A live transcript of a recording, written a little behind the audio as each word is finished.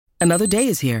Another day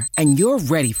is here, and you're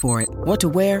ready for it. What to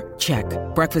wear? Check.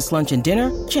 Breakfast, lunch, and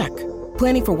dinner? Check.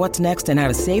 Planning for what's next and how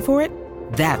to save for it?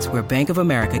 That's where Bank of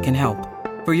America can help.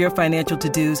 For your financial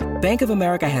to-dos, Bank of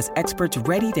America has experts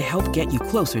ready to help get you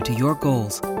closer to your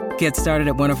goals. Get started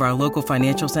at one of our local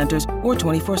financial centers or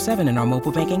 24/7 in our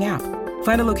mobile banking app.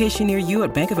 Find a location near you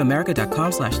at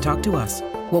bankofamerica.com/talktous.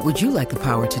 What would you like the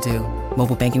power to do?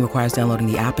 Mobile banking requires downloading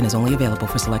the app and is only available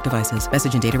for select devices.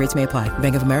 Message and data rates may apply.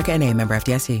 Bank of America N.A., member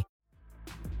FDIC.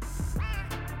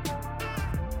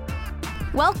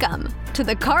 Welcome to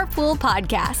the Carpool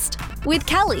Podcast with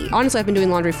Kelly. Honestly, I've been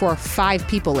doing laundry for 5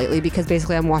 people lately because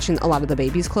basically I'm washing a lot of the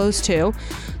baby's clothes too.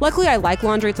 Luckily, I like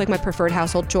laundry. It's like my preferred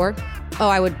household chore. Oh,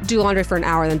 I would do laundry for an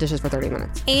hour, then dishes for 30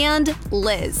 minutes. And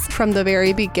Liz. From the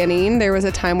very beginning, there was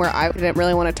a time where I didn't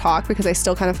really want to talk because I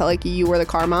still kind of felt like you were the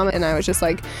car mom. And I was just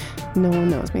like, no one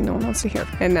knows me. No one wants to hear.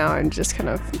 And now I'm just kind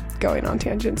of going on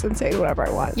tangents and saying whatever I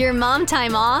want. Your mom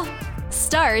time off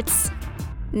starts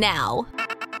now.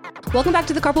 Welcome back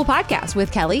to the Carpool Podcast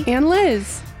with Kelly And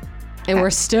Liz. And we're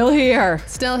still here.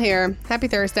 Still here. Happy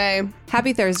Thursday.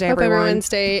 Happy Thursday, Hope everyone. everyone's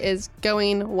day is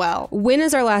going well. When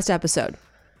is our last episode?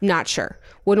 Not sure.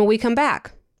 When will we come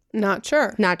back? Not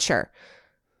sure. Not sure.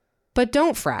 But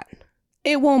don't fret.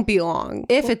 It won't be long.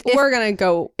 We're going to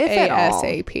go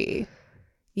ASAP.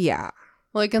 Yeah.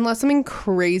 Like, unless something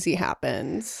crazy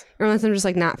happens. Or unless I'm just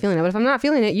like not feeling it. But if I'm not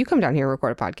feeling it, you come down here and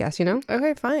record a podcast, you know?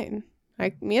 Okay, fine.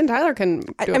 Me and Tyler can do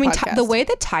a podcast. The way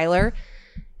that Tyler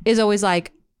is always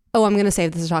like, oh, I'm going to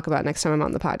save this to talk about next time I'm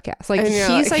on the podcast. Like,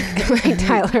 he's like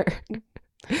Tyler.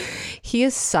 He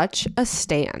is such a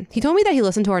stan. He told me that he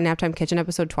listened to our Naptime Kitchen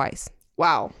episode twice.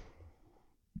 Wow.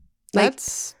 Like,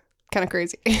 that's kind of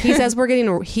crazy. He says we're getting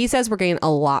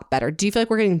a lot better. Do you feel like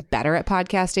we're getting better at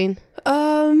podcasting?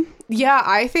 Yeah,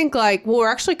 I think we're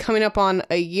actually coming up on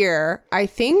a year. I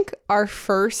think our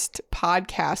first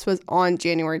podcast was on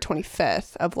January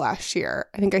 25th of last year.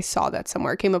 I think I saw that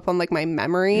somewhere. It came up on my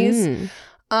memories.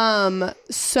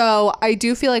 So I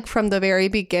do feel like from the very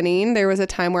beginning, there was a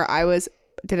time where I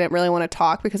didn't really want to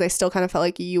talk because I still kind of felt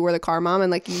like you were the car mom and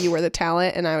like you were the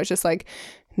talent. And I was just like,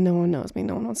 no one knows me.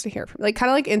 No one wants to hear from me. Like kind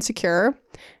of like insecure.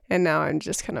 And now I'm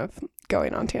just kind of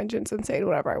going on tangents and saying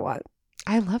whatever I want.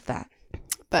 I love that.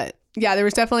 But yeah, there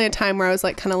was definitely a time where I was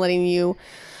like kind of letting you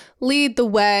lead the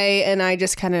way and I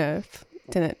just kind of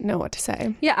didn't know what to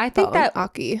say. Yeah, I think that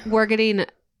we're getting,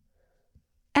 and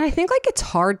I think like it's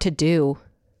hard to do.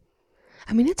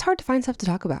 I mean, it's hard to find stuff to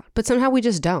talk about, but somehow we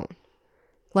just don't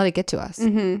let it get to us.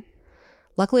 Mm-hmm.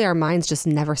 Luckily, our minds just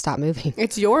never stop moving.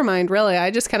 It's your mind, really.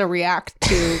 I just kind of react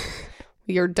to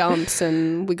your dumps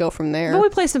and we go from there. But we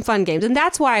play some fun games. And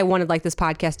that's why I wanted like this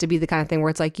podcast to be the kind of thing where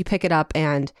it's like you pick it up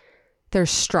and there's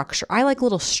structure. I like a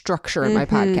little structure in my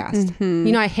podcast. Mm-hmm.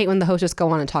 You know, I hate when the hosts just go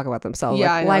on and talk about themselves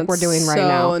like we're doing right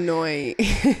now. So annoying.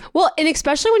 Well, and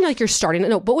especially when you're starting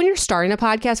but when you're starting a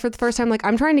podcast for the first time, like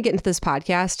I'm trying to get into this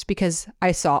podcast because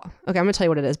I'm going to tell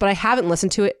you what it is, but I haven't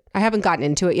listened to it. I haven't gotten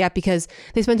into it yet because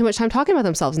they spend too much time talking about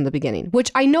themselves in the beginning,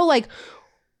 which I know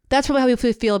that's probably how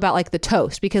we feel about like the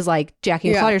toast because like Jackie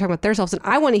and Claudia are talking about themselves and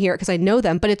I want to hear it because I know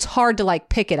them, but it's hard to like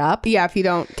pick it up. Yeah, if you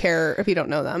don't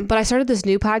know them. But I started this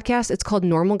new podcast. It's called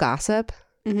Normal Gossip.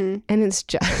 Mm-hmm. And it's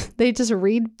just, they just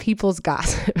read people's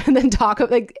gossip and then talk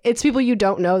like it's people you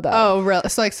don't know though. Oh, really?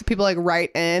 So like so people like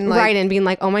write in being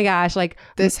like, oh my gosh, like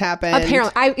this happened.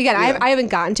 Apparently, I haven't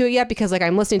gotten to it yet because like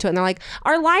I'm listening to it and they're like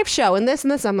our live show and this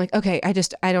and this. I'm like, okay, I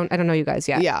don't know you guys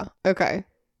yet. Yeah. Okay.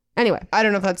 Anyway, I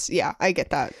don't know if that's, I get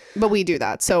that, but we do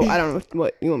that. So I don't know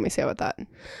what you want me to say about that.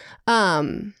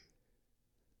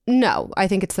 No, I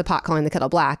think it's the pot calling the kettle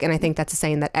black. And I think that's a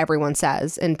saying that everyone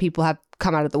says and people have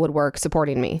come out of the woodwork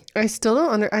supporting me. I still don't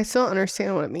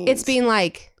understand what it means. It's being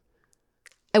like,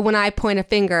 when I point a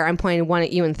finger, I'm pointing 1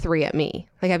 at you and 3 at me.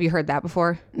 Like, have you heard that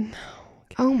before? No.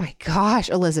 Oh my gosh,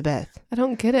 Elizabeth. I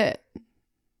don't get it.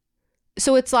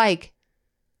 So it's like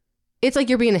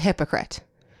you're being a hypocrite.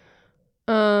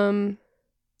 I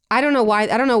don't know why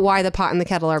the pot and the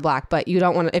kettle are black, but you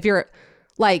don't want to, if you're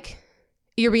like,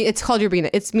 it means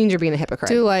you're being a hypocrite.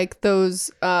 Do like those,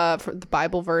 for the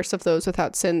Bible verse of those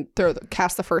without sin,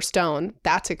 cast the first stone.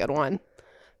 That's a good one.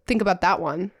 Think about that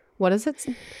one. What is it?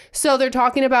 So they're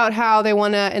talking about how they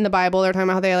want to, in the Bible, they're talking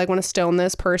about how they like want to stone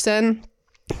this person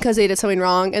because they did something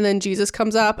wrong. And then Jesus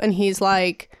comes up and he's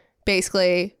like,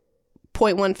 basically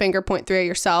point 1 finger, point 3 at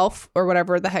yourself or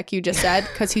whatever the heck you just said.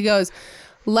 Because he goes,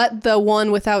 let the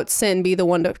one without sin be the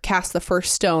one to cast the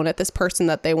first stone at this person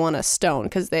that they want to stone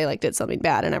because they like did something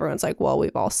bad. And everyone's like, well,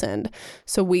 we've all sinned,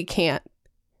 so we can't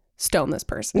stone this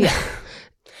person. Yeah.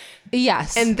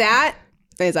 Yes. And that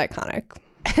is iconic.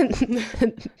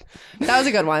 That was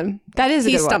a good one. That is a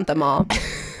good one. He stumped them all.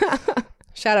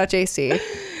 Shout out JC.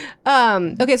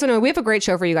 Okay, so anyway, we have a great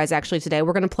show for you guys actually today.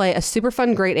 We're going to play a super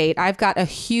fun Great 8. I've got a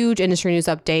huge industry news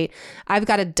update. I've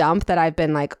got a dump that I've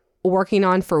been like working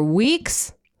on for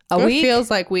weeks. A week? It feels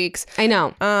like weeks. I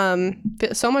know.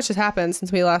 So much has happened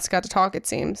since we last got to talk, it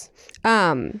seems.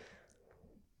 So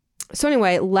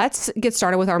anyway, let's get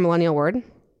started with our millennial word.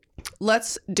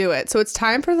 Let's do it. So it's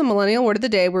time for the millennial word of the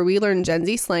day where we learn Gen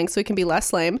Z slang so we can be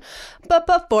less lame. But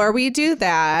before we do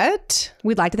that,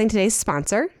 we'd like to thank today's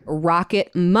sponsor,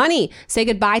 Rocket Money. Say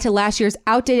goodbye to last year's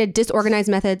outdated, disorganized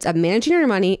methods of managing your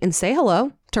money and say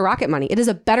hello to Rocket Money. It is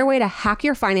a better way to hack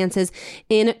your finances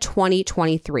in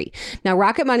 2023. Now,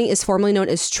 Rocket Money is formerly known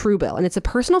as Truebill, and it's a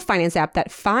personal finance app that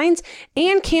finds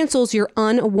and cancels your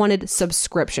unwanted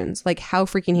subscriptions. Like, how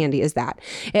freaking handy is that?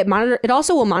 It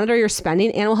also will monitor your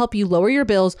spending and will help you lower your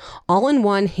bills all in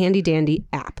one handy dandy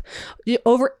app.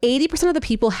 Over 80% of the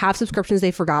people have subscriptions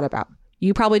they forgot about.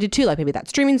 You probably did too, like maybe that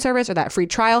streaming service or that free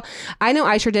trial. I know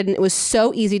I sure did, and it was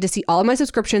so easy to see all of my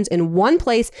subscriptions in one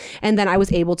place, and then I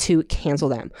was able to cancel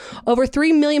them. Over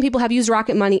 3 million people have used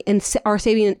Rocket Money and are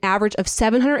saving an average of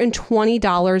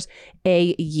 $720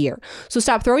 a year. So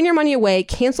stop throwing your money away,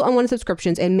 cancel unwanted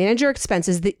subscriptions, and manage your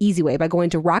expenses the easy way by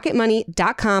going to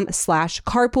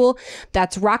rocketmoney.com/carpool.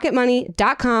 That's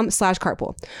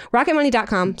rocketmoney.com/carpool.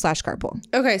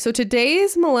 rocketmoney.com/carpool. Okay, so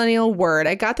today's millennial word,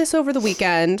 I got this over the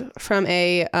weekend from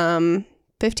a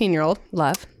 15-year-old.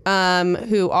 Love.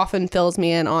 Who often fills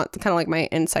me in on kind of like my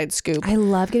inside scoop. I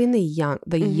love getting the young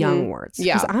words.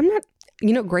 Yeah. Because I'm not,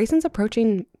 Grayson's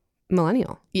approaching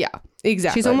millennial. Yeah,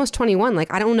 exactly. She's almost 21.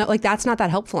 Like, I don't know. Like, that's not that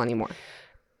helpful anymore.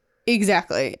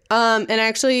 Exactly. And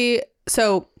actually,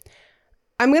 so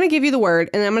I'm going to give you the word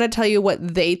and I'm going to tell you what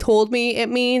they told me it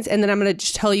means. And then I'm going to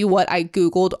just tell you what I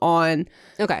Googled on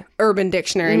Urban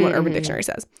Dictionary and what Urban Dictionary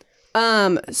says.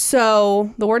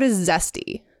 So the word is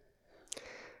zesty.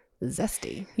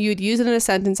 Zesty. You'd use it in a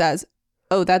sentence as,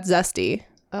 oh, that's zesty.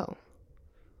 Oh.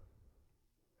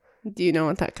 Do you know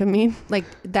what that could mean? Like,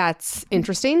 that's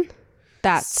interesting.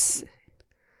 That's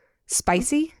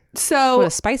spicy. So what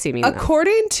does spicy mean?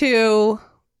 According to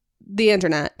the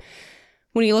internet,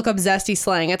 when you look up zesty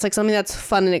slang, it's like something that's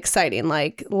fun and exciting,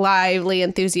 like lively,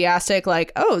 enthusiastic,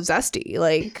 like, oh, zesty,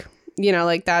 like,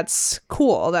 like that's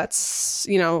cool. That's,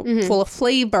 full of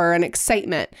flavor and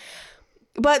excitement.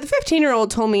 But the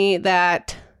 15-year-old told me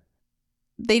that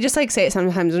they just like say it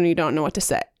sometimes when you don't know what to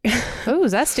say. Oh,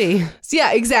 zesty.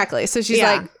 Yeah, exactly. So she's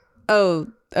like, oh,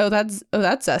 that's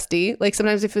zesty. Like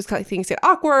sometimes if it's like things get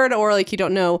awkward or like you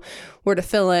don't know where to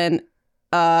fill in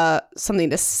something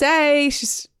to say,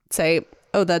 she's say,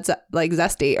 oh, that's like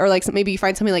zesty. Or like maybe you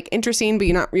find something like interesting, but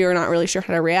you're not really sure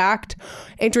how to react.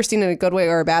 Interesting in a good way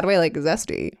or a bad way, like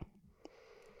zesty.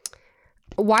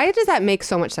 Why does that make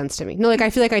so much sense to me? No, like I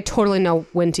feel like I totally know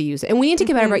when to use it, and we need to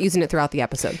get better about using it throughout the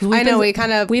episode.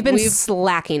 We've been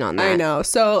slacking on that. I know.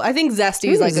 So I think zesty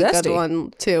is like a good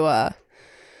one to.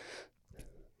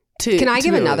 Can I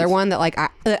give another one that like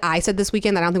I said this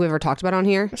weekend that I don't think we've ever talked about on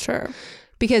here? Sure.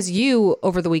 Because you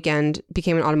over the weekend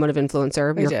became an automotive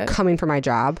influencer. You're coming for my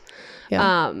job,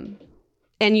 and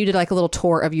you did like a little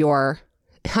tour of your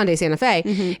Hyundai Santa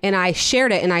Fe, and I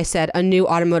shared it and I said a new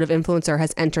automotive influencer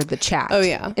has entered the chat. Oh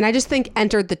yeah. And I just think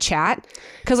entered the chat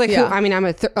because like I'm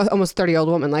a almost 30-year-old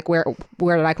woman, like where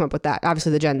did I come up with that?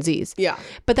 Obviously the Gen Zs. Yeah.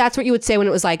 But that's what you would say when it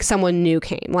was like someone new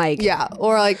came, like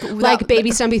or like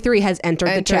Baby Stumpy 3 has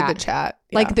entered the chat.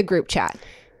 Like the group chat.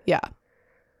 Yeah.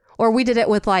 Or we did it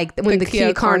with like when the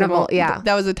Kia Carnival. Yeah.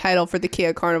 That was the title for the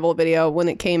Kia Carnival video when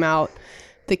it came out.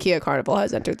 The Kia Carnival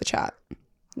has entered the chat.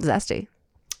 Zesty.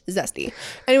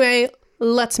 Anyway,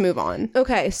 let's move on.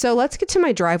 Okay, so let's get to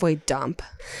my driveway dump.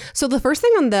 So the first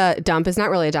thing on the dump is not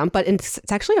really a dump, but it's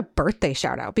actually a birthday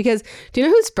shout out because do you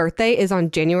know whose birthday is on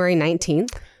January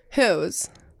 19th? Whose?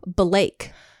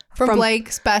 Blake. From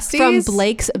Blake's Besties? From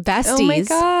Blake's Besties. Oh my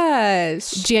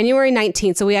gosh. January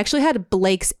 19th. So we actually had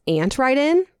Blake's aunt write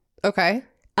in. Okay.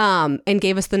 And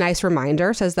gave us the nice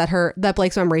reminder, says that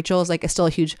Blake's mom Rachel is like still a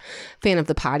huge fan of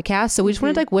the podcast. So we just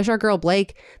wanted to like wish our girl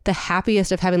Blake the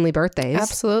happiest of heavenly birthdays.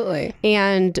 Absolutely.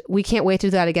 And we can't wait to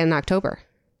do that again in October.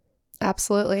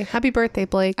 Absolutely. Happy birthday,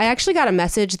 Blake. I actually got a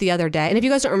message the other day, and if you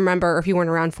guys don't remember or if you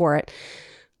weren't around for it,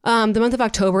 the month of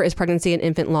October is Pregnancy and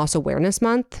Infant Loss Awareness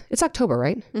Month. It's October,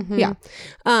 right? Yeah.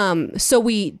 So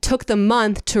we took the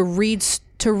month to read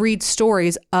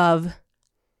stories of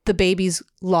the babies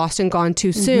lost and gone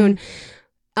too soon.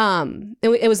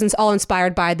 It was all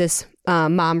inspired by this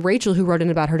mom, Rachel, who wrote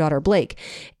in about her daughter, Blake.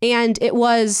 And it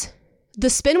was the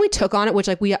spin we took on it, which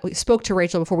like we spoke to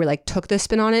Rachel before we like took this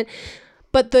spin on it.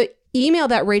 But the email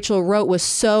that Rachel wrote was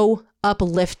so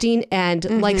uplifting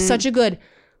and like such a good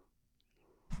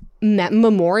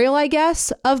memorial, I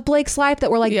guess, of Blake's life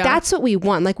that we're like, that's what we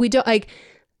want. Like, we don't like,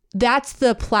 that's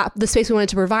the space we wanted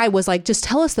to provide was like, just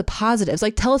tell us the positives.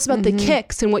 Like, tell us about the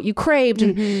kicks and what you craved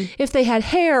and if they had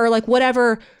hair or like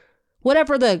whatever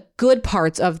the good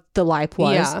parts of the life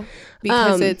was. Yeah,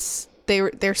 because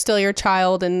they're still your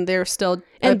child and they're still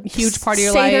a huge part of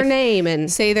your life.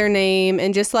 Say their name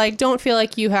and just like, don't feel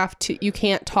like you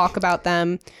can't talk about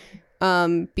them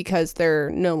because they're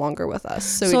no longer with us.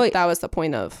 So that was the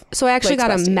point of. So I actually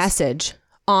got a message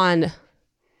on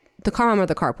the car mom or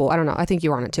the carpool. I don't know. I think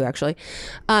you were on it too, actually.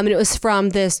 And it was from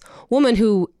this woman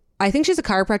who, I think she's a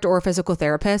chiropractor or a physical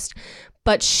therapist,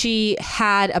 but she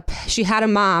had a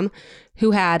mom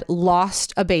who had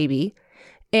lost a baby.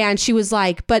 And she was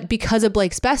like, but because of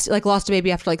Blake's besties, like lost a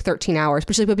baby after like 13 hours.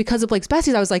 But she's like, but because of Blake's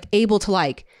besties, I was like able to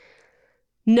like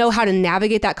know how to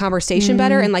navigate that conversation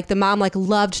better. And like the mom like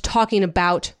loved talking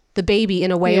about the baby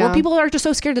in a way where people are just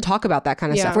so scared to talk about that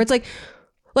kind of stuff. Where it's like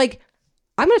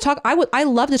I'm going to talk. I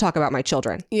love to talk about my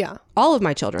children. Yeah. All of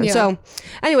my children. Yeah. So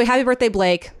anyway, happy birthday,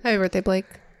 Blake. Happy birthday, Blake.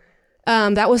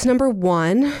 That was number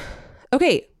 1.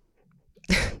 Okay.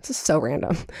 This is so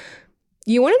random.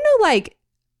 You want to know like,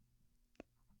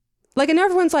 I know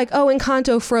everyone's like, oh,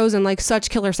 Encanto, Frozen, like such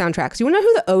killer soundtracks. You want to know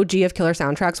who the OG of killer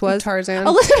soundtracks was? Tarzan.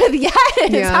 Elizabeth, yes.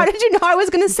 Yeah. How did you know I was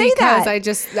going to say that?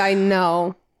 Because I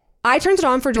know. I turned it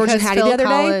on for George and Hattie the other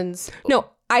day. No,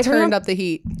 I turned up the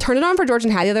heat. Turned it on for George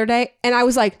and Hattie the other day, and I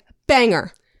was like,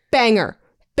 banger, banger,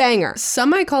 banger.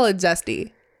 Some might call it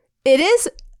zesty. It is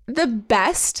the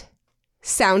best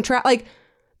soundtrack. Like,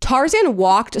 Tarzan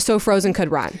walked so Frozen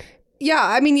could run. Yeah,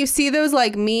 I mean, you see those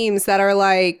like memes that are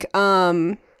like,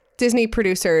 Disney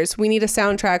producers, we need a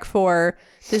soundtrack for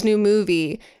this new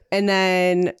movie, and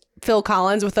then Phil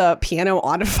Collins with a piano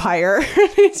on fire.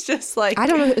 It's just like, I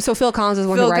don't know. So Phil Collins is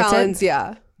one who writes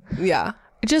it. Yeah.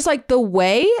 Just like the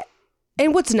way,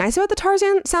 and what's nice about the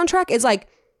Tarzan soundtrack is like,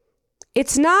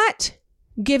 it's not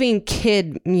giving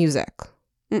kid music.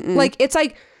 Like, it's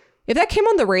like, if that came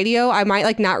on the radio, I might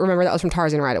like not remember that was from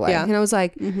Tarzan right away. Yeah. And I was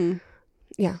like,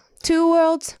 yeah, 2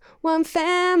 worlds, 1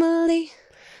 family.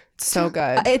 So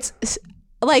good. It's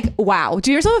like, wow.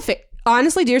 Do yourself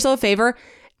a favor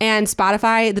and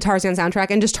Spotify the Tarzan soundtrack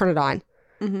and just turn it on.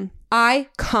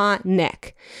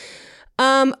 Iconic.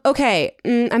 Okay.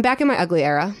 I'm back in my ugly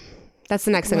era. That's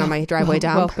the next thing on my driveway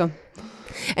dump. Welcome.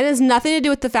 And it has nothing to do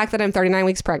with the fact that I'm 39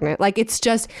 weeks pregnant. Like, it's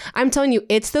just, I'm telling you,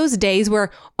 it's those days where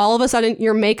all of a sudden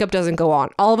your makeup doesn't go on.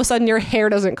 All of a sudden your hair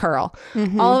doesn't curl.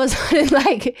 All of a sudden,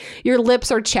 like, your lips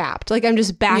are chapped. Like, I'm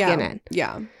just back in it.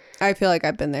 Yeah. I feel like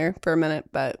I've been there for a minute,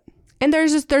 but. And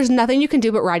there's nothing you can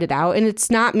do but ride it out. And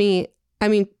it's not me. I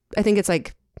mean, I think it's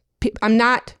like, I'm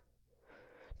not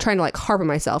trying to like harp on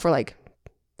myself or like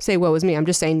say woe is me. I'm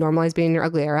just saying normalize being in your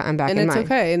ugly era. I'm back in mine. And it's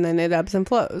okay. And then it ebbs and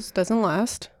flows. Doesn't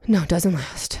last. No, it doesn't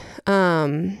last.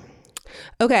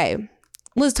 Okay.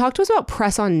 Liz, talk to us about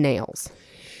press-on nails.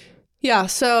 Yeah.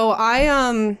 So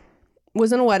I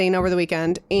was in a wedding over the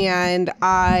weekend, and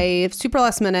I, super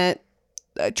last minute,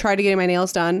 tried to get my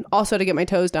nails done. Also to get my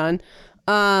toes done.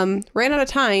 Ran out of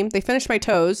time. They finished my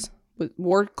toes.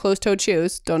 Wore closed-toed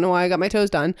shoes. Don't know why I got my toes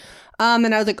done.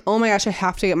 And I was like, oh my gosh, I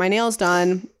have to get my nails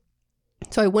done.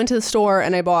 So I went to the store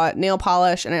and I bought nail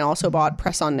polish, and I also bought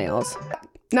press-on nails.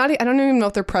 I don't even know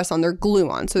if they're press-on. They're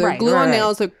glue-on. So they're glue-on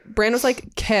nails. The brand was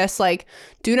like Kiss. Like,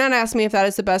 do not ask me if that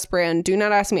is the best brand. Do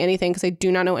not ask me anything because I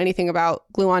do not know anything about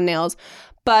glue-on nails.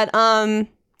 But I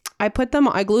glued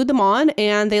them on,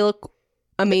 and they look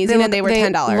amazing, and they were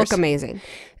 $10. They look amazing.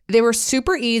 They were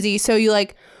super easy. So you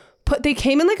like they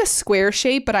came in like a square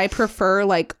shape, but I prefer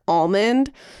like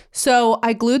almond. So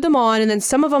I glued them on, and then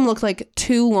some of them looked like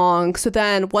too long. So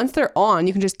then once they're on,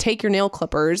 you can just take your nail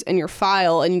clippers and your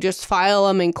file, and you just file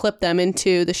them and clip them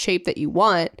into the shape that you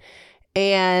want.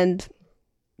 And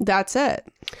that's it.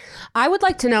 I would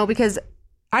like to know, because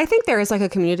I think there is like a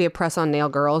community of press-on nail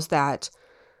girls that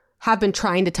have been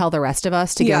trying to tell the rest of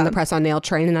us to get on the press-on nail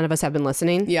train, and none of us have been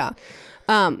listening. Yeah.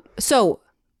 So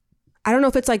I don't know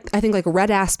if it's like, I think like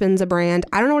Red Aspen's a brand.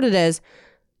 I don't know what it is.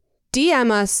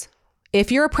 DM us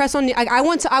if you're a press-on. I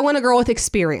want a girl with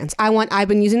experience. I've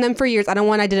been using them for years.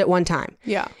 I did it one time.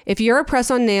 Yeah. If you're a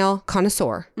press-on nail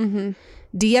connoisseur,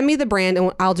 DM me the brand,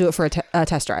 and I'll do it for a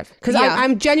test drive. Because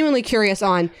I'm genuinely curious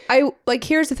on.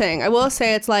 Here's the thing. I will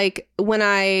say, it's like when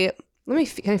can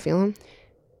I feel them?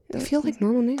 They feel like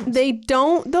normal nails. They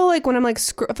don't though. Like when I'm like,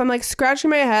 if I'm like scratching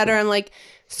my head, or I'm like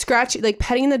scratching, like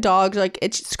petting the dogs, or like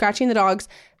scratching the dogs,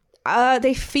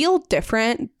 they feel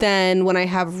different than when I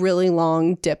have really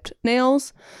long dipped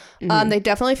nails. They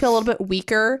definitely feel a little bit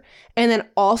weaker. And then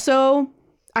also,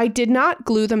 I did not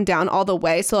glue them down all the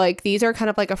way. So like these are kind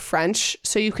of like a French,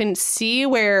 so you can see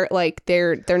where like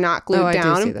they're not glued down.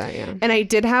 I do see that, yeah. And I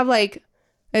did have I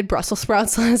had Brussels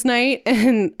sprouts last night,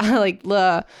 and I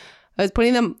was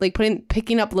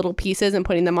picking up little pieces and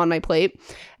putting them on my plate.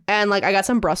 And like I got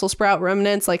some Brussels sprout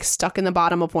remnants like stuck in the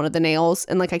bottom of one of the nails,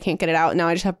 and like I can't get it out. And now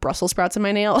I just have Brussels sprouts in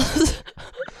my nails.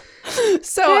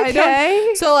 So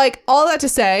okay. So like all that to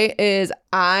say is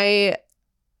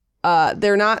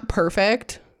they're not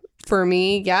perfect for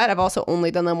me yet. I've also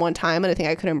only done them one time, and I think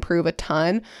I could improve a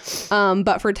ton.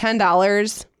 But for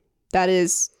 $10, that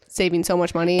is saving so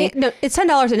much money. It's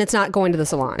 $10 and it's not going to the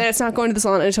salon. And it's not going to the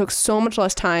salon, and it took so much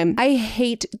less time. I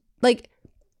hate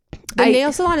the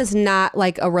nail salon is not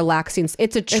like a relaxing.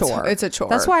 It's a chore. It's a chore.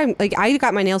 That's why I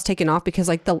got my nails taken off, because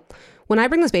when I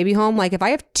bring this baby home, like if I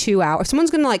have 2 hours,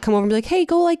 someone's gonna like come over and be like, hey,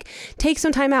 go like take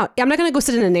some time out. I'm not gonna go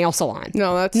sit in a nail salon.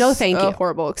 No, thank you.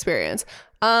 Horrible experience.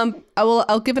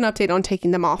 I'll give an update on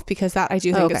taking them off, because that I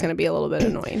do think is gonna be a little bit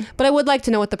annoying. But I would like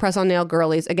to know what the press on nail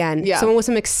girlies, again, someone with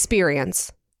some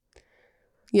experience.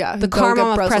 Yeah. The car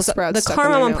mom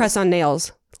on press on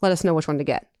nails. Let us know which one to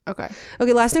get. Okay.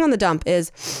 Okay, last thing on the dump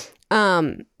is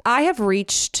I have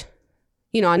reached,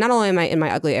 not only am I in my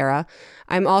ugly era,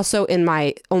 I'm also in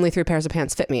my only 3 pairs of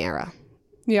pants fit me era.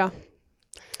 Yeah.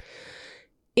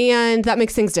 And that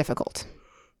makes things difficult.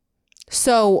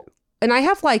 So, and I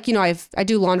have I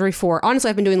do laundry honestly,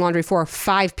 I've been doing laundry for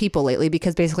 5 people lately,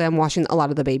 because basically I'm washing a lot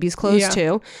of the baby's clothes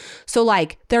too. So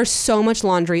like there's so much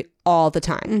laundry all the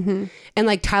time. Mm-hmm. And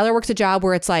like Tyler works a job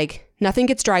where it's like nothing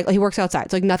gets dry. He works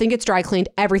outside. So like nothing gets dry cleaned.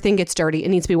 Everything gets dirty. It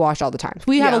needs to be washed all the time. So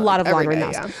we have a lot of laundry in the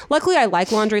house. Yeah. Luckily, I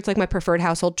like laundry. It's like my preferred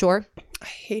household chore. I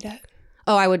hate it.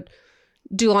 Oh, I would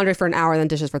do laundry for an hour, then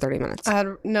dishes for 30 minutes.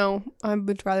 No, I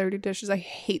would rather do dishes. I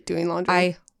hate doing laundry.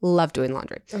 I love doing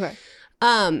laundry. Okay.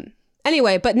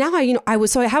 Anyway, but now I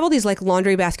have all these like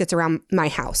laundry baskets around my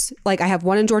house. Like I have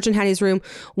one in George and Hattie's room,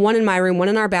 one in my room, one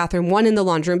in our bathroom, one in the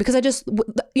laundry room, because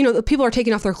people are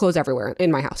taking off their clothes everywhere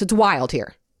in my house. It's wild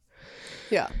here.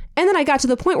 Yeah. And then I got to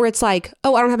the point where it's like,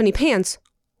 oh, I don't have any pants.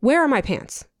 Where are my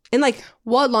pants? And like,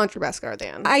 what laundry basket are they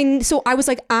in? I was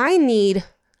like, I need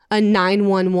a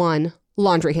 911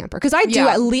 laundry hamper, because I do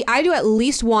at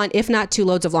least 1, if not 2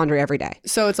 loads of laundry every day.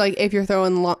 So it's like if you're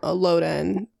throwing a load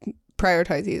in,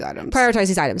 prioritize these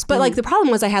items. But like the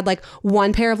problem was I had like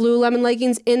 1 pair of Lululemon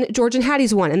leggings in George and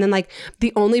Hattie's one, and then like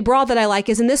the only bra that I like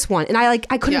is in this one, and I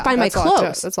couldn't find my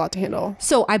clothes. That's a lot to handle.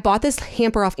 So I bought this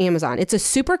hamper off Amazon. It's a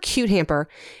super cute hamper.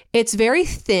 It's very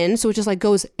thin, so it just like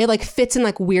fits in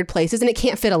like weird places, and it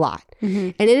can't fit a lot.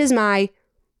 Mm-hmm. And it is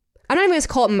I'm not even going to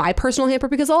call it my personal hamper,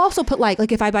 because I'll also put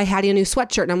like if I buy Hattie a new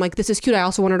sweatshirt and I'm like, this is cute, I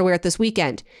also want her to wear it this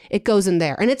weekend, it goes in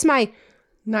there. And it's my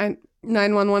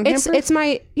 911 hamper? It's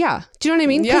my, yeah. Do you know what I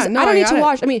mean? Yeah, no, I don't need to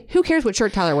wash. I mean, who cares what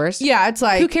shirt Tyler wears? Yeah, it's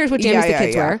like, who cares what jammies the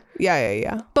kids wear?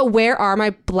 Yeah. But where are my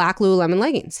black Lululemon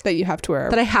leggings? That you have to wear.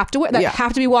 That I have to wear. That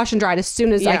have to be washed and dried as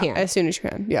soon as I can. As soon as you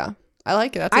can. Yeah. I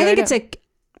like it. I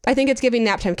think it's giving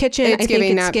Naptime Kitchen. It's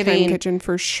giving Naptime Kitchen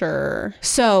for sure.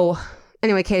 So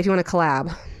anyway, Kate, if you want to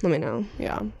collab, let me know.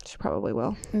 Yeah. She probably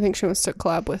will. I think she wants to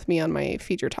collab with me on my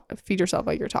feed yourself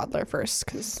like your toddler first,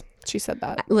 because she said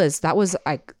that. Liz, that was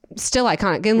still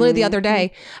iconic. And literally the other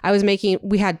day,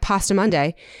 we had pasta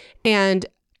Monday, and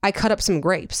I cut up some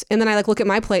grapes, and then I look at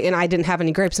my plate and I didn't have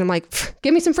any grapes, and I'm like,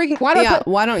 give me some freaking. Why don't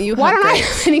I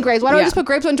have any grapes? Why don't I just put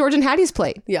grapes on George and Hattie's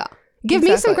plate? Yeah. Give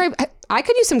me some grapes. I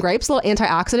could use some grapes, little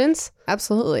antioxidants.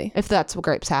 Absolutely. If that's what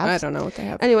grapes have. I don't know what they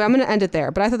have. Anyway, I'm going to end it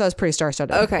there, but I thought that was pretty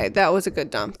star-studded. Okay, that was a good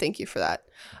dump. Thank you for that.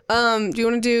 Do you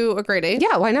want to do a grade 8?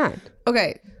 Yeah, why not?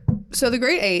 Okay. So the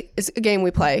grade 8 is a game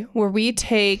we play where we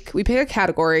pick a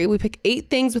category, we pick 8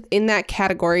 things within that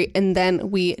category, and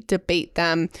then we debate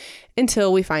them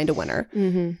until we find a winner.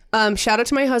 Mm-hmm. Shout out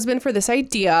to my husband for this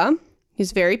idea.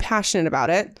 He's very passionate about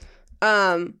it.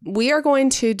 We are going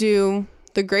to do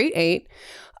the grade 8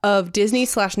 of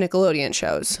Disney/Nickelodeon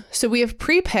shows. So we have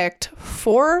pre-picked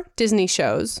 4 Disney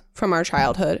shows from our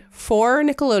childhood, 4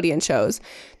 Nickelodeon shows.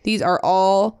 These are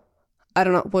all, I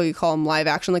don't know what you call them, live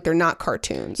action, like they're not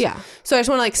cartoons. Yeah. So I just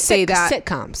want to say that.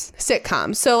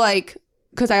 Sitcoms. So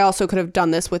because I also could have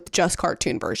done this with just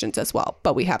cartoon versions as well,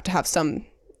 but we have to have some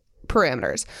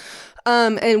parameters.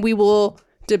 And we will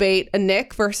debate a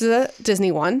Nick versus a Disney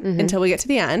one until we get to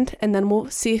the end, and then we'll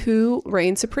see who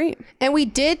reigns supreme. And we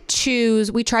tried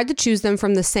to choose them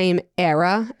from the same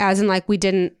era, as in we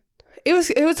didn't. It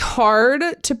was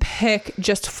hard to pick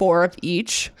just 4 of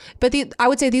each. But I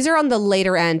would say these are on the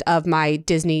later end of my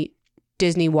Disney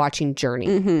watching journey.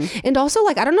 Mm-hmm. And also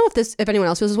I don't know if anyone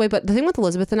else feels this way, but the thing with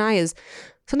Elizabeth and I is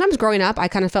sometimes growing up, I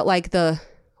kind of felt like the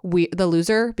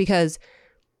loser, because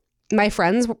my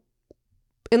friends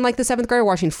in like the 7th grade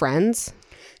watching Friends.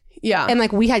 Yeah. And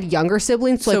like we had younger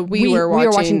siblings. So, like, we were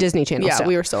watching Disney Channel. Yeah, stuff.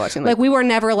 we were still watching. Like we were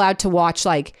never allowed to watch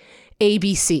like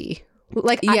ABC.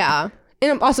 Like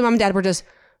and also mom and dad were just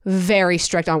very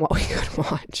strict on what we could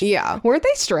watch. Yeah. Weren't they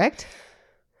strict?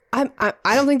 I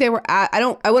don't think they were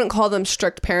I wouldn't call them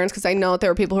strict parents because I know that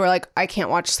there were people who were like, I can't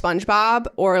watch SpongeBob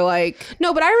or like.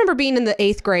 No, but I remember being in the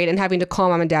 8th grade and having to call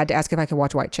mom and dad to ask if I could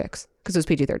watch White Chicks because it was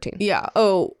PG-13. Yeah.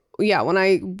 Oh, yeah. When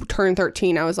I turned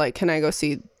 13, I was like, can I go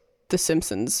see the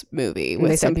Simpsons movie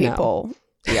with some people?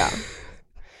 No. Yeah.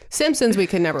 Simpsons we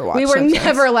could never watch. We were Simpsons.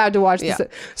 never allowed to watch Yeah. this.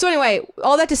 So anyway,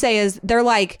 all that to say is they're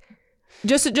like,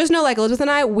 just know like Elizabeth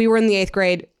and I, we were in the 8th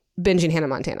grade binging Hannah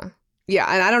Montana. Yeah,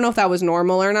 and I don't know if that was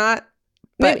normal or not.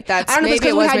 But Maybe, that's I don't know maybe because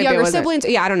it we was, had maybe younger it wasn't. siblings.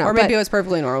 Yeah, I don't know. Or maybe it was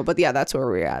perfectly normal. But yeah, that's where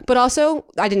we're at. But also,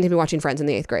 I didn't even be watching Friends in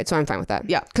the 8th grade, so I'm fine with that.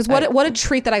 Yeah. Because what a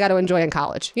treat that I got to enjoy in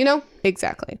college, you know?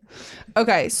 Exactly.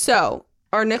 Okay, so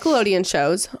our Nickelodeon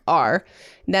shows are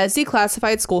Ned's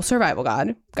Declassified School Survival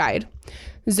Guide,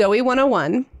 Zoe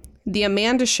 101, The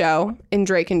Amanda Show, and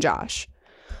Drake and Josh.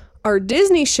 Our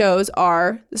Disney shows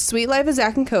are The Sweet Life of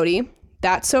Zach and Cody,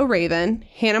 That's So Raven,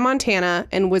 Hannah Montana,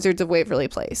 and Wizards of Waverly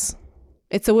Place.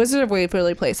 It's the Wizard of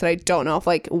Waverly Place that I don't know if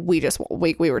like we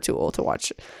were too old to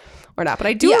watch or not, but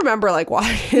I do remember like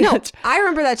watching it. I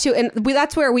remember that too, and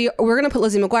that's where we're gonna put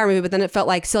Lizzie McGuire movie, but then it felt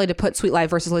like silly to put Sweet Life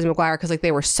versus Lizzie McGuire because like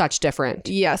they were such different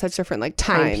such different like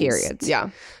time times. periods.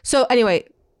 Yeah. So anyway,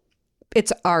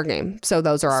 it's our game, so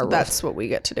those are our rules. That's what we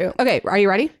get to do. Okay, are you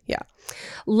ready? Yeah.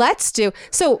 Let's do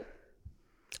so.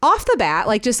 Off the bat,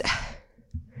 like just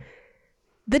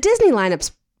the Disney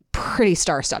lineup's pretty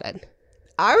star-studded.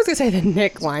 I was gonna say the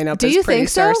Nick lineup. Do is you pretty think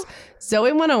so?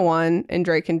 Zoe 101 and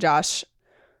Drake and Josh.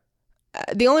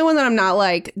 The only one that I'm not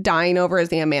like dying over is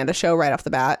the Amanda Show right off the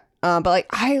bat. But like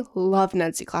I love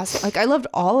Ned's Declassified. Like I loved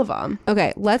all of them.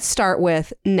 Okay, let's start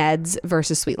with Ned's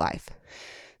versus Sweet Life.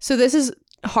 So this is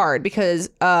hard because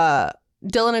Dylan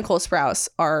and Cole Sprouse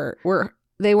were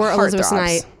Elizabeth heartthrobs.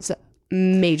 Knight's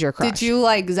major crush. Did you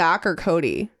like Zach or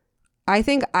Cody? I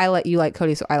think I let you like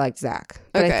Cody, so I liked Zach.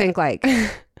 But Okay. I think like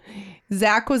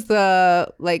Zach was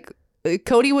the like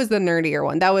Cody was the nerdier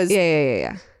one. That was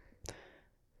yeah.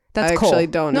 That's I Cole. actually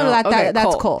don't know. No,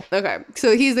 that's Cole. Okay,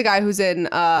 so he's the guy who's in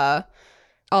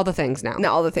All the things now.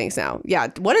 all the things now. Yeah.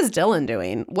 What is Dylan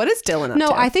doing? What is Dylan up to?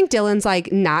 No, I think Dylan's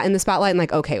like not in the spotlight and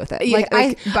like okay with it. Yeah,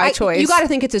 like by choice. You got to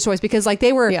think it's his choice because like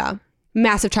they were Yeah.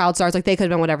 massive child stars. Like they could have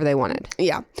been whatever they wanted.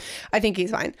 Yeah. I think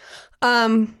he's fine.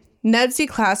 Ned's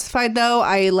Declassified though,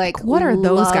 I like What are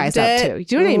those loved guys up it. to?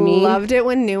 Do you know what I mean? Loved it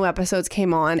when new episodes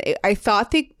came on. I thought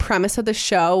the premise of the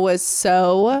show was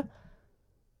so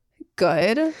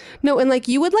good. No, and like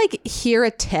you would like hear a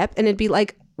tip and it'd be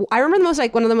like, I remember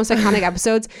one of the most iconic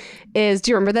episodes is, do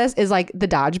you remember this? Is like the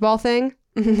dodgeball thing.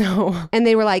 No. And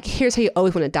they were like, here's how you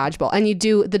always win a dodgeball. And you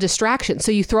do the distraction.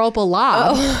 So you throw up a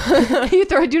lob. Oh. Do you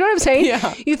know what I'm saying?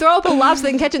 Yeah. You throw up a lob so they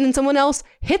can catch it and then someone else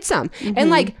hits them. And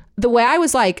like the way I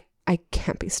was like, I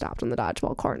can't be stopped on the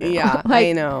dodgeball court now. Yeah, like,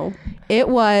 I know. It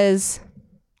was,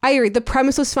 I agree. The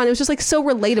premise was fun. It was just like so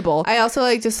relatable. I also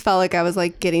like just felt like I was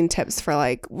like getting tips for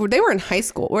like, they were in high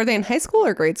school. Were they in high school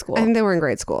or grade school? I think they were in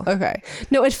grade school. Okay.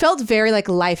 No, it felt very like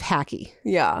life hacky.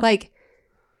 Yeah. Like,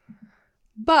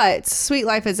 But Sweet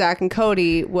Life of Zach and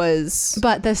Cody was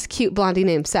but this cute blondie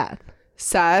named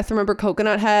Seth. Remember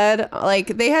Coconut Head? Like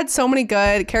they had so many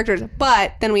good characters,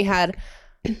 but then we had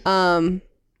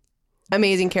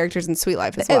amazing characters in Sweet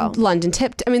Life as well. London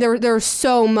Tipped. I mean, there was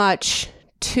so much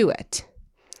to it.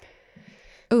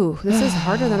 Ooh, this is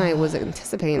harder than I was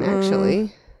anticipating,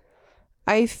 actually.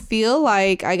 I feel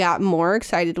like I got more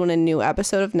excited when a new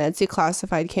episode of Ned's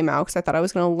Declassified came out because I thought I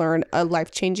was going to learn a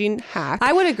life-changing hack.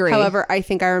 I would agree. However, I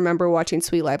think I remember watching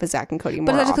Sweet Life of Zach and Cody more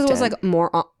But that's often. because it was like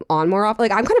more off.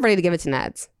 Like I'm kind of ready to give it to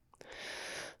Ned's.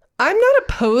 I'm not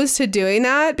opposed to doing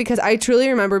that because I truly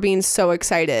remember being so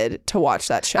excited to watch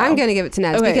that show. I'm gonna give it to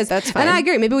Ned's Okay, because that's fine. And I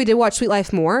agree. Maybe we did watch Sweet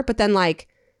Life more, but then like,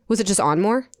 was it just on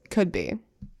more? Could be.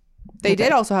 They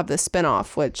did also have the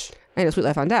spinoff, which I know Sweet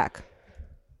Life on Deck.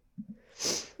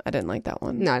 I didn't like that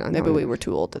one. No, I don't Maybe know. we were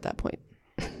too old at that point.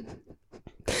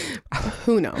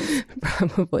 Who knows?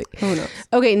 Probably. Who knows?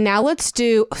 Okay, now let's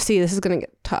do. See, this is gonna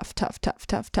get tough.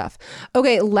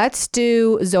 Okay, let's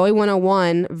do Zoe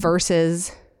 101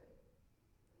 versus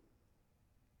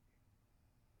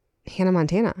Hannah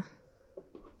Montana.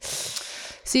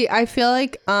 See, I feel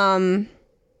like I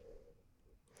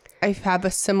have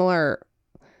a similar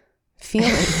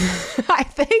feeling. I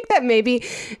think that maybe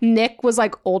Nick was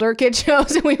like older kid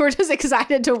shows and we were just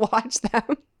excited to watch them.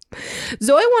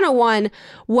 Zoe 101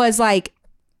 was like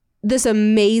this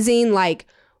amazing, like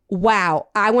wow,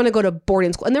 I want to go to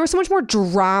boarding school. And there was so much more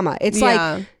drama. It's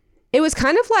like, it was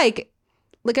kind of like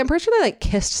I'm pretty sure they like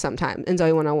kissed sometime in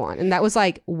Zoe 101. And that was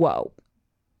like, whoa.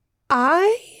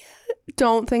 I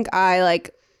don't think I like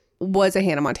was a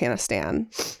Hannah Montana stan.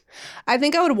 I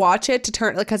think I would watch it to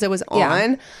turn, like, because it was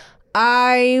on.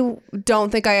 I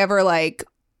don't think I ever like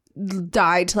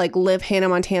died to like live Hannah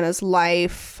Montana's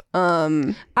life.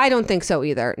 I don't think so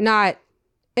either. Not,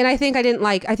 and I think I didn't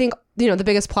like, I think, you know, the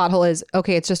biggest plot hole is,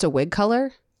 okay, it's just a wig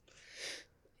color.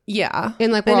 Yeah.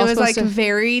 And like, and it was like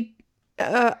very,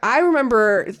 I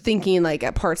remember thinking like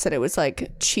at parts that it was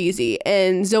like cheesy,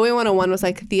 and Zoe 101 was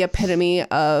like the epitome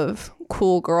of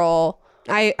cool girl.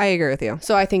 I agree with you.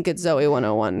 So I think it's Zoe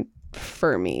 101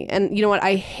 for me. And you know what?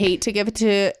 I hate to give it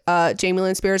to Jamie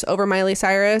Lynn Spears over Miley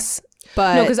Cyrus,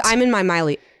 but no, because I'm in my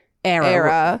Miley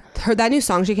era. Heard that new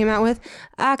song she came out with,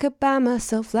 I Could Buy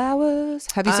Myself Flowers.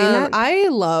 Have you seen that? I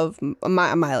love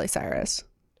Miley Cyrus.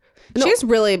 No. She's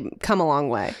really come a long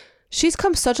way. She's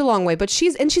come such a long way, but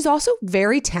she's also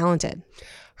very talented.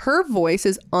 Her voice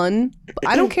is I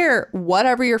don't care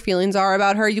whatever your feelings are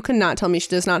about her. You cannot tell me she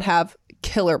does not have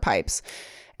killer pipes.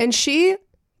 And she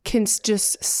can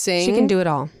just sing. She can do it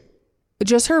all.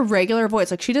 Just her regular voice.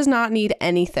 Like, she does not need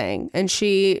anything. And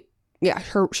she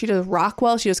does rock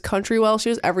well. She does country well. She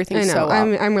does everything I know. so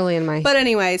well. I'm really in my... But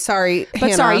anyway, sorry, But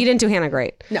Hannah. sorry, you didn't do Hannah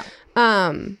great. No.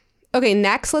 Okay,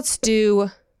 next let's do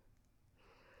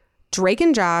Drake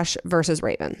and Josh versus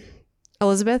Raven.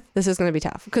 Elizabeth, this is going to be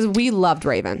tough because we loved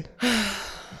Raven.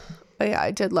 But yeah,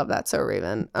 I did love that. So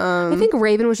Raven. I think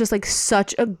Raven was just like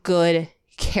such a good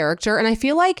character. And I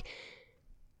feel like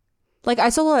I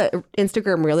saw an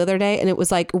Instagram reel the other day and it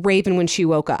was like Raven when she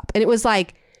woke up. And it was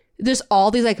like, there's all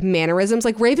these like mannerisms.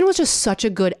 Like Raven was just such a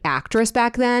good actress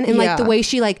back then. And like the way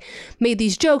she like made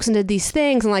these jokes and did these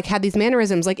things and like had these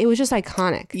mannerisms, like it was just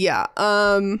iconic. Yeah.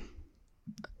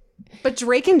 But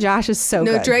Drake and Josh is so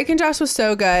good. No, Drake and Josh was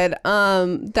so good.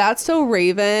 That's So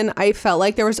Raven. I felt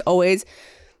like there was always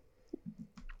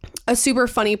a super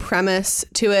funny premise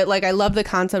to it. Like, I love the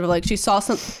concept of like, she saw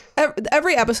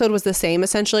every episode was the same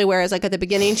essentially. Whereas like at the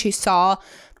beginning she saw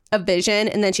a vision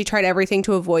and then she tried everything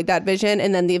to avoid that vision.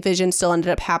 And then the vision still ended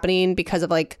up happening because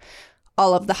of like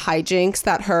all of the hijinks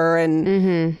that her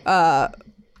and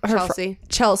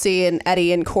Chelsea and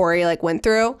Eddie and Corey like went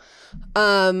through.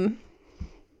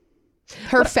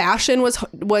 Her fashion was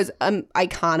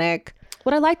iconic.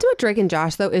 What I liked about Drake and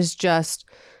Josh though is just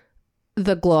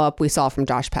the glow up we saw from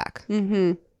Josh Peck.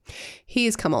 Mm-hmm.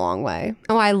 He's come a long way.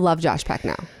 Oh, I love Josh Peck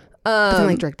now. But then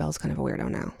like Drake Bell's kind of a weirdo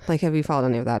now. Like, have you followed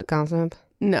any of that gossip?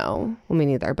 No. Well, me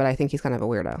neither, but I think he's kind of a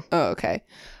weirdo. Oh, okay.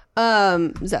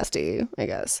 Zesty, I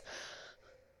guess.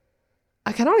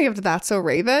 I kind of want to give to That's So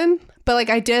Raven, but like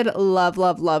I did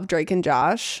love Drake and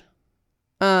Josh.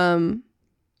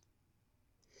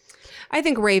 I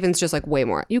think Raven's just like way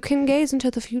more. You can gaze into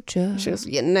the future. She's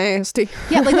getting nasty.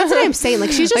 Yeah, like that's what I'm saying.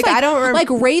 Like she's just like I don't remember. Like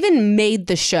Raven made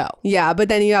the show. Yeah, but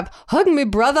then you have Hug Me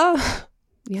Brother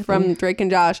from Drake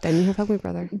and Josh. Then you have Hug Me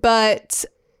Brother. But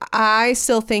I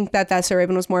still think that That's So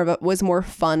Raven was more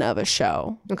fun of a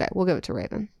show. Okay, we'll give it to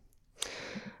Raven.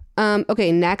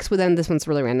 Okay, next, but then this one's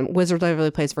really random. Wizards of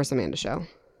Waverly Place versus Amanda Show.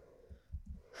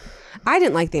 I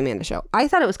didn't like the Amanda Show. I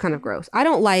thought it was kind of gross. I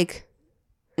don't like.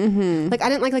 Mm-hmm. Like I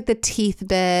didn't like the teeth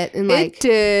bit and like it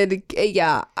did.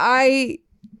 Yeah, I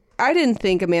didn't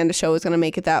think Amanda Show was gonna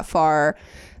make it that far.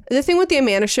 The thing with the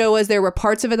Amanda Show was there were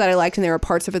parts of it that I liked and there were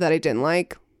parts of it that I didn't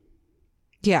like.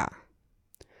 Yeah.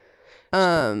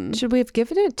 Should we have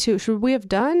given it to? Should we have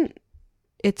done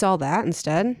It's All That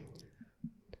instead?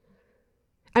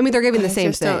 I mean, they're giving the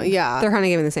same thing. Yeah, they're kind of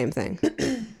giving the same thing.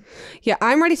 Yeah,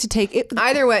 I'm ready to take it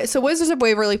either way. So Wizards of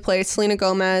Waverly Place, Selena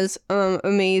Gomez,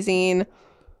 amazing.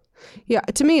 Yeah,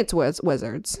 to me it's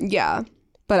Wizards. Yeah,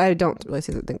 but I don't really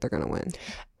think they're gonna win.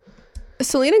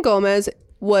 Selena Gomez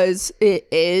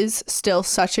is still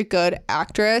such a good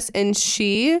actress, and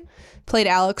she played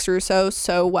Alex Russo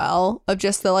so well, of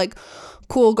just the like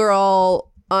cool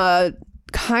girl,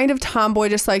 kind of tomboy,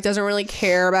 just like doesn't really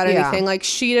care about anything. Like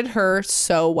she did her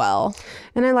so well.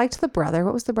 And I liked the brother.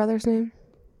 What was the brother's name?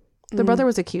 The brother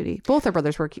was a cutie. Both their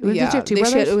brothers were cute. Yeah, did you have two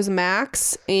brothers? It was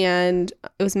Max,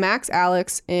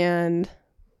 Alex, and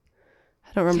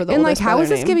I don't remember the and oldest like how brother is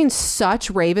this name. Giving such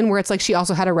Raven where it's like she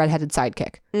also had a redheaded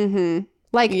sidekick. Mm-hmm.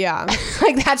 Like yeah,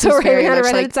 like that's what Raven had a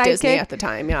redheaded like sidekick Disney at the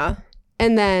time. Yeah,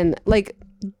 and then like,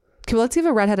 let's give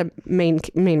a redhead a main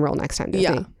role next time.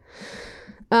 Disney.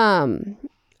 Yeah.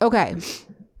 Okay.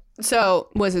 So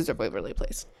Wizards of Waverly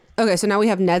Place. Okay, so now we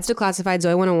have Ned's Declassified,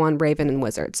 Zoe 101, Raven, and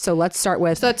Wizards. So let's start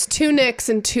with... So that's 2 Nicks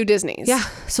and 2 Disneys. Yeah,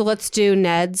 so let's do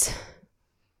Ned's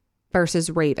versus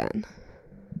Raven.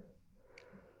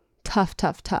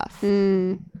 tough.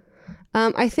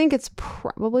 I think it's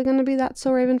probably going to be That's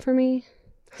So Raven for me.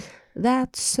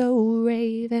 That's So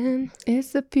Raven.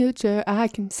 It's the future I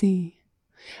can see.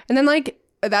 And then like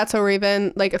That's So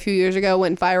Raven, like a few years ago,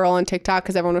 went viral on TikTok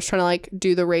because everyone was trying to like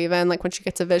do the Raven, like when she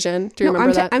gets a vision. Do you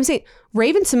remember that? I'm saying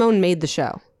Raven Simone made the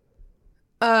show.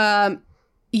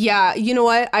 Yeah, you know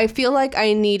what? I feel like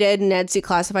I needed Ned's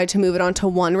Declassified to move it on to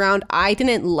one round. I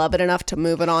didn't love it enough to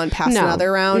move it on past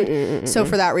another round. So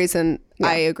for that reason,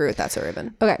 I agree with That's So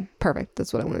Raven. Okay, perfect.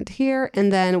 That's what I wanted to hear.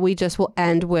 And then we just will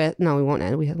end with, no, we won't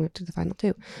end. We have to do the final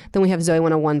two. Then we have Zoe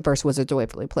 101 versus Wizards of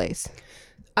Waverly Place.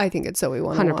 I think it's Zoe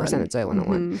 101. 100% it's Zoe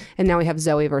 101. And now we have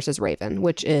Zoe versus Raven,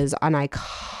 which is an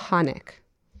iconic.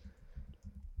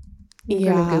 I'm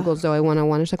going to Google Zoe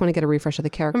 101. I just want to get a refresh of the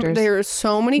characters. There are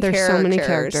so many characters. So many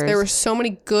characters. There were so many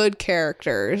good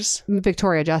characters.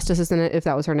 Victoria Justice, isn't it? If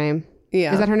that was her name.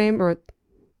 Yeah. Is that her name? Or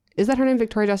is that her name,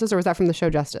 Victoria Justice? Or was that from the show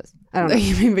Justice? I don't know.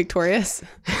 You mean Victorious?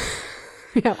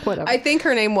 Yeah, whatever. I think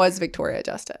her name was Victoria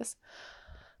Justice.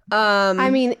 I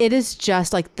mean, it is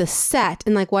just like the set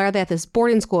and like why are they at this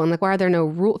boarding school and like why are there no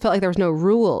rules? Felt like there was no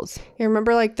rules. You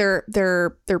remember like their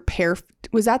pair?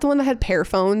 Was that the one that had pair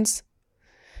phones?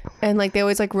 And like they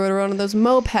always like rode around on those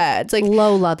mopeds. Like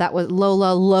Lola, that was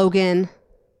Lola, Logan.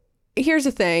 Here's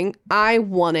the thing. I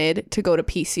wanted to go to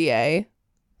PCA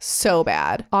so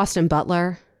bad. Austin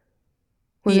Butler.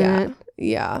 Yeah.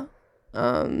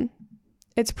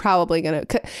 It's probably gonna.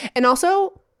 And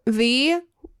also the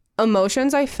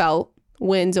emotions I felt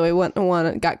when Zoe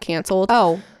 101 got canceled.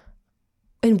 Oh.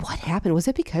 And what happened? Was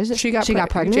it because she got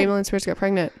pregnant? Jamie Lynn Spears got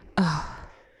pregnant. Oh.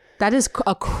 That is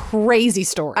a crazy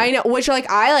story. I know, which like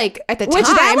I like at the time, which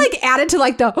that like added to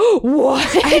like the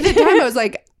what? At the time I was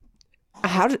like,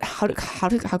 how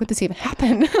could this even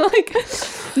happen? Like,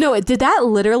 no, did that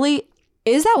literally?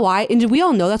 Is that why? And did we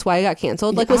all know that's why it got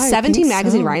canceled? Like, was 17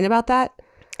 Magazine writing about that?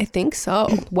 I think so.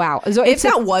 Wow. So if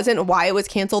that wasn't why it was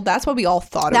canceled, that's what we all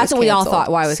thought. That's what we all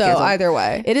thought why it was canceled. So either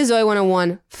way, it is Zoe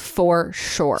 101 for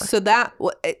sure. So that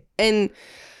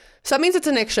so that means it's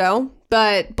a Nick show,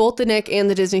 but both the Nick and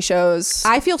the Disney shows.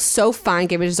 I feel so fine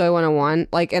giving it to Zoe 101.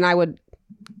 Like, and I would,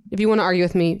 if you want to argue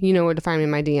with me, you know where to find me in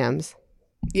my DMs.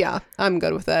 Yeah, I'm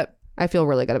good with it. I feel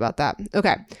really good about that.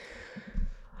 Okay.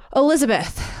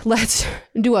 Elizabeth, let's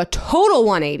do a total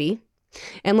 180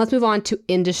 and let's move on to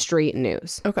industry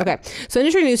news. Okay. So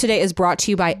industry news today is brought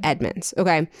to you by Edmunds.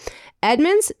 Okay.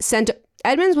 Edmunds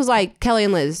was like, Kelly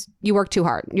and Liz, you work too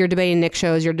hard. You're debating Nick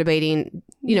shows. You're debating,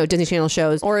 Disney Channel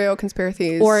shows. Oreo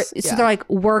conspiracies. So they're like,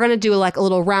 we're going to do like a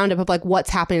little roundup of like what's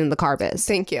happening in the car biz.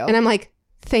 Thank you. And I'm like,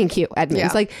 thank you, Edmunds.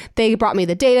 Yeah. Like they brought me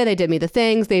the data. They did me the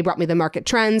things. They brought me the market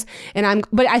trends.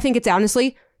 But I think it's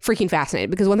honestly freaking fascinating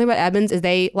because one thing about Edmunds is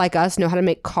they, like us, know how to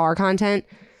make car content.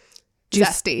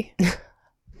 Zesty.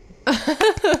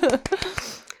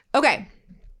 Okay.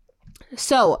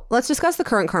 So let's discuss the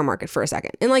current car market for a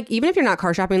second. And like, even if you're not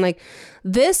car shopping, like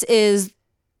this is,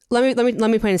 let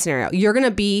me paint a scenario. You're going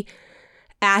to be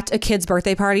at a kid's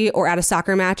birthday party or at a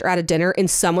soccer match or at a dinner and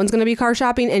someone's going to be car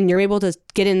shopping and you're able to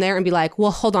get in there and be like,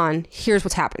 well, hold on, here's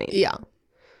what's happening. Yeah.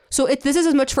 So this is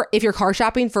as much for if you're car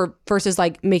shopping for versus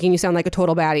like making you sound like a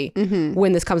total baddie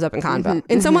when this comes up in convo.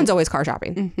 And someone's always car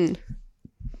shopping.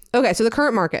 Okay. So the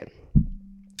current market,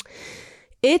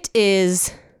 it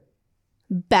is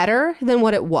better than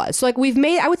what it was. So like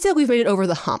I would say we've made it over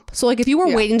the hump. So like if you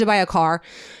were waiting to buy a car,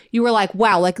 you were like,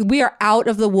 wow, like we are out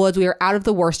of the woods. We are out of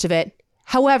the worst of it.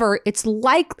 However, it's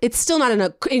still not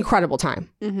an incredible time,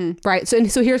 right? So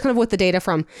here's kind of what the data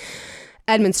from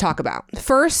Edmunds talk about.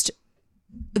 First,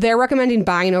 they're recommending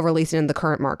buying over leasing in the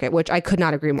current market, which I could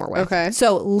not agree more with. Okay.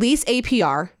 So lease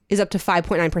APR is up to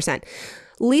 5.9%.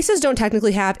 Leases don't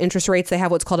technically have interest rates. They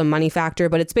have what's called a money factor,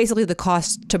 but it's basically the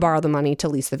cost to borrow the money to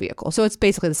lease the vehicle. So it's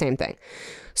basically the same thing.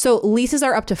 So leases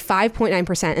are up to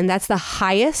 5.9%, and that's the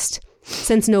highest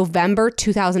since November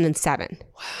 2007.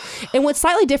 Wow. And what's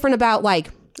slightly different about like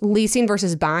leasing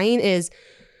versus buying is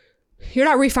you're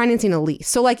not refinancing a lease.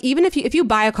 So like even if you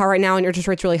buy a car right now and your interest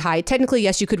rate's really high, technically,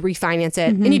 yes, you could refinance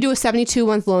it and you do a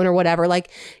 72-month loan or whatever. Like,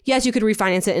 yes, you could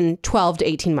refinance it in 12 to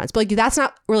 18 months, but like that's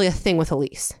not really a thing with a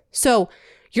lease. So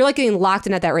you're like getting locked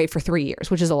in at that rate for 3 years,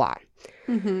 which is a lot.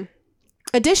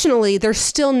 Additionally, there's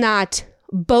still not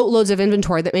boatloads of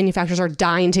inventory that manufacturers are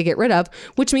dying to get rid of,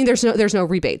 which means there's no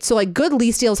rebates. So like good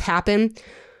lease deals happen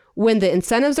when the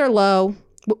incentives are low.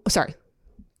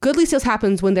 Good lease deals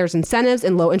happens when there's incentives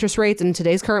and low interest rates. In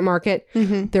today's current market,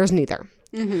 there's neither.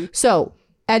 So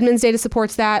Edmunds data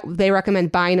supports that. They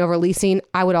recommend buying over leasing.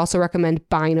 I would also recommend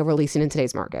buying over leasing in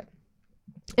today's market.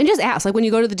 And just ask, like when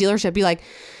you go to the dealership, be like,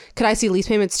 could I see lease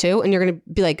payments too? And you're going to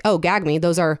be like, oh, gag me.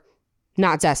 Those are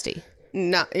not Zesty.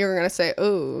 No, you're going to say,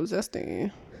 oh,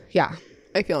 Zesty. Yeah.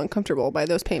 I feel uncomfortable by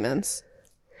those payments.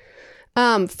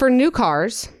 For new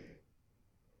cars,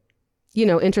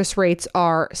 interest rates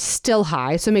are still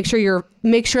high. So make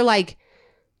sure like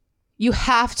you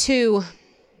have to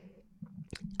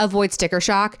avoid sticker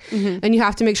shock, and you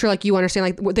have to make sure like you understand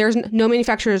like there's no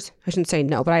manufacturers. I shouldn't say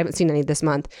no, but I haven't seen any this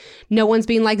month. No one's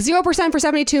being like 0% for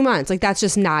 72 months. Like that's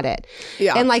just not it.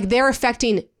 Yeah. And like they're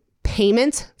affecting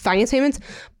finance payments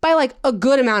by like a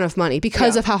good amount of money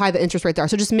because of how high the interest rates are.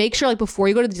 So just make sure like before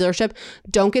you go to the dealership,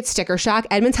 don't get sticker shock.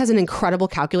 Edmunds has an incredible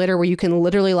calculator where you can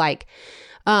literally like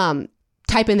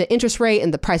type in the interest rate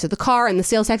and the price of the car and the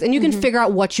sales tax, and you can figure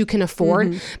out what you can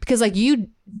afford because like you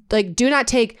like do not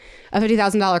take a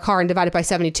 $50,000 car and divide it by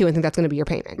 72 and think that's going to be your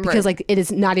payment because like it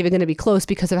is not even going to be close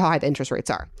because of how high the interest rates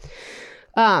are.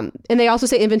 And they also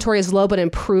say inventory is low but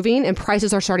improving and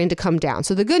prices are starting to come down.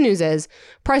 So the good news is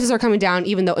prices are coming down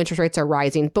even though interest rates are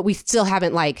rising, but we still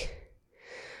haven't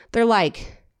they're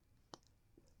like,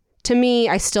 to me,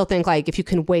 I still think like if you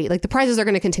can wait, like the prices are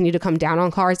going to continue to come down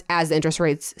on cars as the interest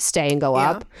rates stay and go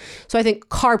up. So I think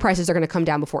car prices are going to come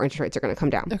down before interest rates are going to come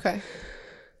down. Okay.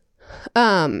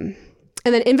 And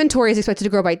then inventory is expected to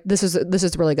grow by, this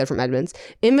is really good from Edmunds.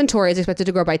 Inventory is expected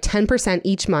to grow by 10%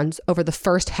 each month over the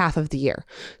first half of the year.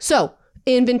 So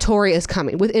inventory is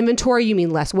coming. With inventory, you mean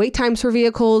less wait times for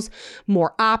vehicles,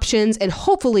 more options, and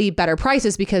hopefully better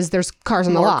prices because there's cars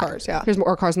on the lot. There's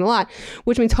more cars on the lot,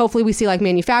 which means hopefully we see like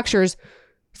manufacturers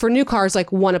for new cars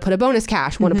like want to put a bonus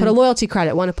cash, want to put a loyalty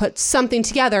credit, want to put something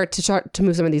together to start to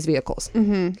move some of these vehicles.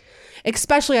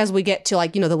 Especially as we get to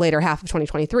like, the later half of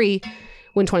 2023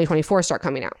 when 2024 start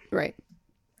coming out. Right.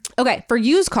 Okay, for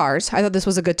used cars, I thought this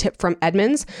was a good tip from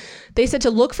Edmunds. They said to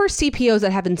look for CPOs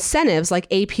that have incentives like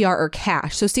APR or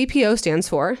cash. So CPO stands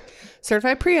for?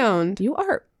 Certified Pre-Owned. You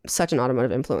are such an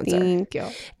automotive influencer. Thank you.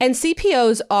 And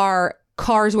CPOs are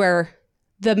cars where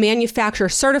the manufacturer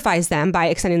certifies them by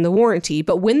extending the warranty.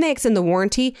 But when they extend the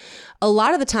warranty, a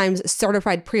lot of the times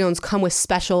certified pre-owns come with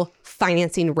special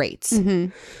financing rates.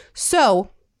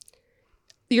 So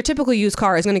your typical used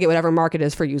car is going to get whatever market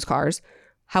is for used cars.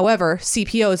 However,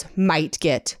 CPOs might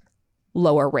get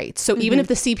lower rates. So even if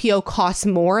the CPO costs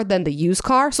more than the used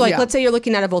car, so like let's say you're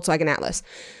looking at a Volkswagen Atlas.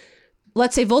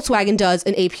 Let's say Volkswagen does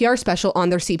an APR special on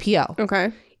their CPO.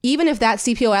 Okay. Even if that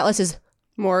CPO Atlas is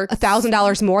more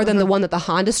 $1,000 more than the one that the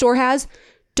Honda store has,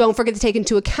 don't forget to take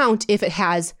into account if it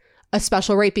has a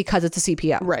special rate because it's a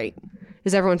CPO. Right.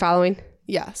 Is everyone following?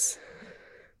 Yes.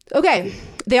 Okay.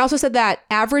 They also said that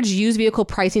average used vehicle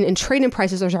pricing and trade-in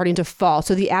prices are starting to fall.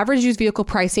 So the average used vehicle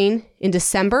pricing in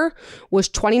December was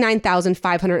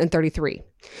 $29,533,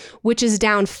 which is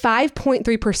down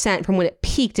 5.3% from when it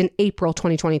peaked in April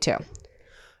 2022.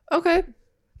 Okay.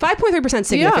 5.3%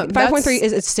 significant. 5.3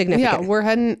 is significant. Yeah, we're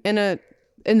heading in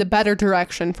the better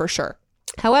direction for sure.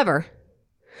 However,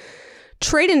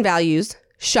 trade-in values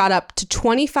shot up to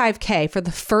 $25,000 for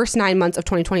the first 9 months of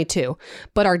 2022,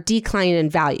 but are declining in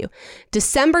value.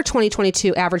 December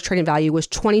 2022 average trade-in value was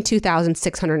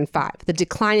 $22,605. The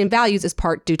decline in values is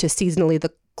part due to seasonally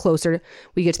the closer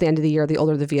we get to the end of the year, the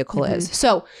older the vehicle is.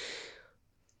 So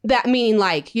that meaning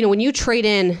like, when you trade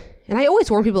in, and I always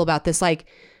warn people about this, like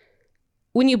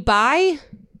when you buy,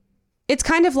 it's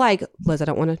kind of like, Liz, I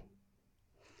don't want to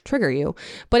trigger you,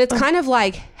 but it's kind of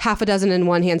like half a dozen in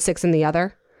one hand, six in the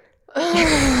other.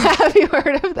 Have you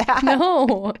heard of that?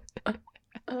 No.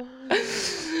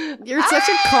 You're such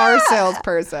a car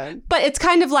salesperson. But it's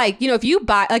kind of like, if you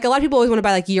buy, like a lot of people always want to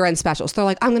buy like year-end specials. They're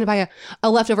like, I'm going to buy a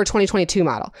leftover 2022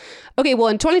 model. Okay, well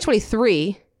in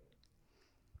 2023,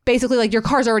 basically like your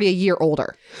car's already a year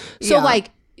older. So like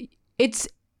it's,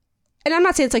 and I'm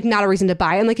not saying it's like not a reason to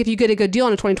buy it. And like if you get a good deal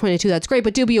on a 2022, that's great.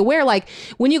 But do be aware, like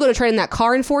when you go to trade in that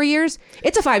car in 4 years,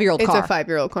 it's a 5-year-old car. It's a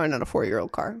 5-year-old car, not a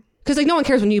 4-year-old car. Because like no one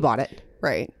cares when you bought it.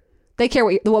 Right. They care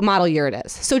what model year it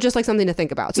is. So just like something to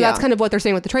think about. So that's kind of what they're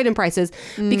saying with the trade-in prices.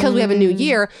 Because we have a new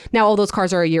year, now all those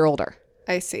cars are a year older.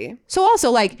 I see. So also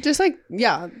like... Just like,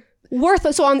 yeah.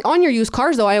 So on your used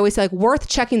cars though, I always say like worth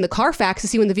checking the Carfax to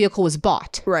see when the vehicle was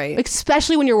bought. Right. Like,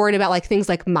 especially when you're worried about like things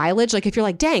like mileage. Like if you're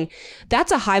like, dang,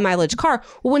 that's a high mileage car.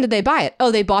 Well, when did they buy it? Oh,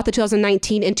 they bought the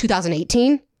 2019 in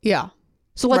 2018? Yeah.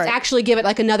 So let's actually give it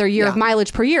like another year of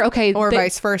mileage per year. Okay. Or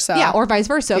vice versa. Yeah, or vice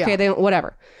versa. Okay, they don't,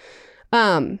 whatever.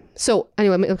 So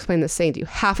anyway, let me explain this saying to you.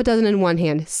 Half a dozen in one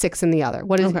hand, six in the other.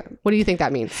 What do you think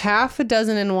that means? Half a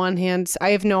dozen in one hand.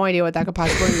 I have no idea what that could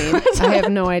possibly mean. I have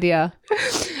no idea.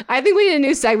 I think we need a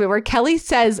new segment where Kelly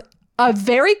says a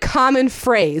very common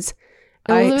phrase.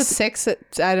 I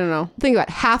don't know. Think about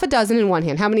it. Half a dozen in one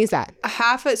hand. How many is that?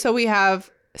 So we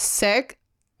have six.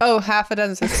 Oh, half a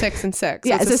dozen. So 6 and 6.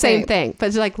 Yeah, it's the same thing. But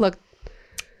it's like, look.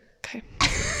 Okay.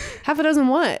 Half a dozen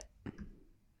what?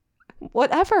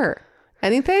 Whatever.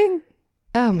 Anything?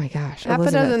 Oh my gosh. Half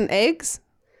Elizabeth. a dozen eggs?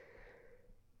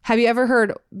 Have you ever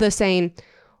heard the saying,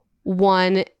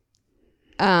 one,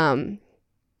 I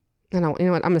don't, you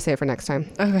know what? I'm going to say it for next time.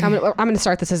 Okay. I'm going to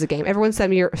start this as a game. Everyone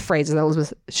send me your phrases that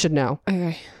Elizabeth should know.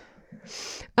 Okay.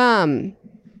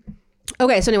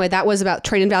 Okay, so anyway, that was about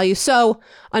trade-in value. So,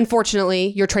 unfortunately,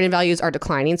 your trade-in values are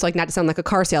declining. So, like, not to sound like a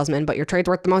car salesman, but your trade's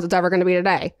worth the most it's ever going to be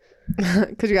today.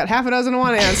 Because you got half a dozen in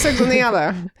one hand, 6 in the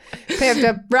other. They have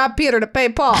to rob Peter to pay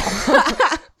Paul.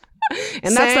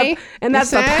 And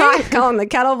that's the pot calling the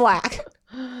kettle black.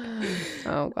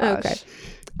 Oh, gosh.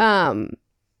 Okay.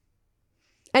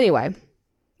 Anyway,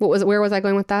 where was I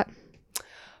going with that?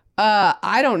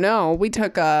 I don't know. We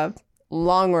took a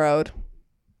long road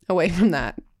away from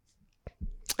that.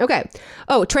 Okay.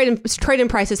 Oh, trade-in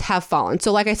prices have fallen.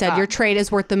 So like I said, your trade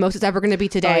is worth the most it's ever going to be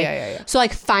today. Yeah. So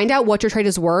like find out what your trade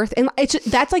is worth. And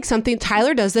that's like something,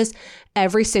 Tyler does this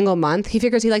every single month. He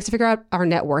likes to figure out our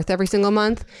net worth every single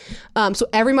month. So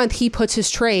every month he puts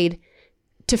his trade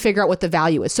to figure out what the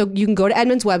value is. So you can go to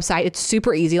Edmunds' website. It's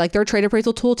super easy. Like their trade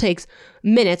appraisal tool takes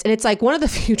minutes. And it's like one of the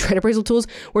few trade appraisal tools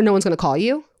where no one's going to call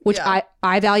you, which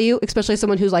I value, especially as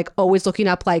someone who's like always looking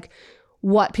up like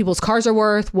what people's cars are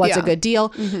worth, what's a good deal.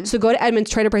 Mm-hmm. So go to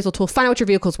Edmunds' trade appraisal tool, find out what your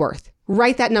vehicle's worth.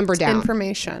 Write that number down.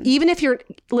 Information. Even if you're,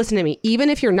 listen to me, even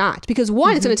if you're not, because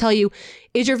one, it's going to tell you,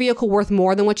 is your vehicle worth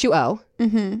more than what you owe?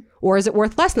 Mm-hmm. Or is it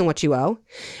worth less than what you owe?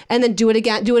 And then do it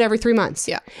again, do it every 3 months.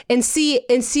 Yeah. And see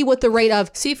what the rate of.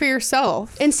 See for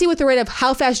yourself. And see what the rate of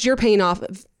how fast you're paying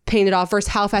it off versus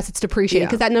how fast it's depreciating.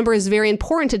 Because that number is very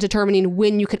important to determining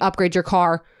when you can upgrade your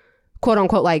car, quote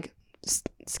unquote, like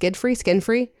skid-free,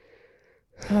 skin-free.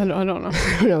 I don't know. I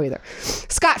don't know either.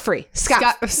 Scot-free.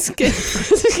 Skin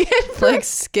like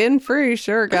skin-free,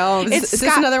 sure, gal. Is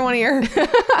this another one of your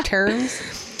terms?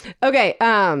 Okay.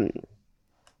 Edmunds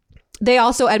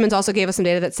also gave us some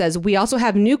data that says we also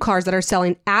have new cars that are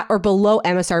selling at or below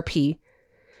MSRP.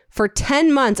 For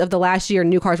 10 months of the last year,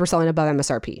 new cars were selling above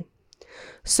MSRP.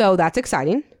 So that's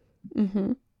exciting.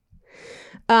 Mm-hmm.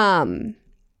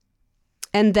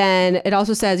 And then it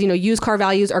also says, used car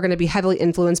values are going to be heavily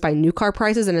influenced by new car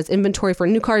prices. And as inventory for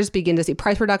new cars begin to see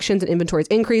price reductions and inventories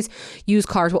increase, used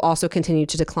cars will also continue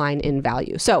to decline in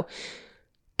value. So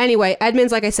anyway,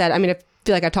 Edmunds, like I said, I mean, I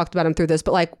feel like I talked about him through this,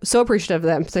 but like so appreciative of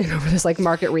them saying over this like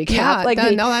market recap. Yeah, like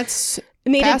that's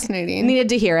fascinating. Needed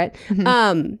to hear it.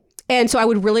 Mm-hmm. And so I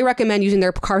would really recommend using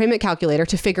their car payment calculator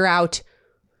to figure out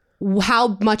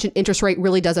how much an interest rate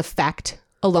really does affect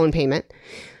a loan payment.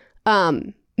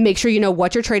 Make sure you know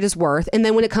what your trade is worth. And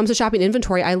then when it comes to shopping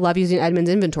inventory, I love using Edmunds'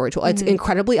 inventory tool. It's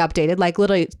incredibly updated. Like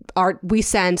literally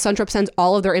Suntrip sends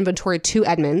all of their inventory to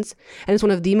Edmunds. And it's one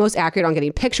of the most accurate on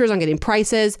getting pictures, on getting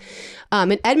prices.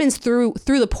 And Edmunds through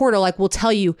the portal, like will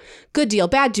tell you good deal,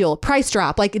 bad deal, price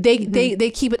drop. Like they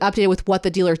keep it updated with what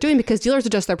the dealer is doing because dealers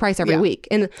adjust their price every week.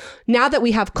 And now that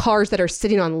we have cars that are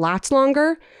sitting on lots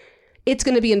longer, it's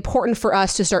going to be important for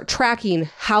us to start tracking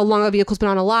how long a vehicle's been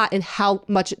on a lot and how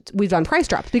much we've done price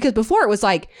drops. Because before it was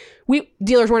like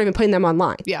dealers weren't even putting them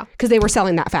online. Yeah. Because they were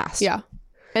selling that fast. Yeah.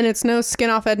 And it's no skin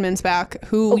off Edmunds back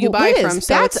who you buy from.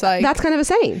 So that's kind of a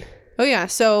saying. Oh yeah.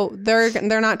 So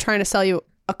they're not trying to sell you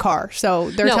a car.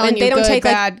 So they're telling you good,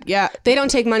 bad. They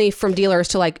don't take money from dealers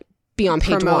to like be on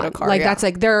page one. A car, like that's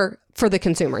like they're for the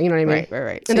consumer. You know what I mean?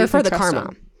 Right. And so they're for the car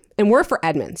mom. And we're for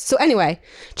Edmunds. So anyway,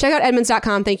 check out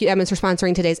Edmunds.com. Thank you, Edmunds, for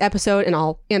sponsoring today's episode and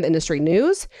the industry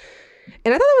news.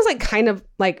 And I thought that was like kind of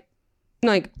like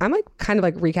I'm like kind of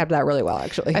like recapped that really well,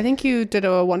 actually. I think you did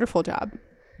a wonderful job.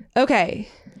 Okay.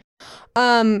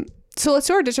 So let's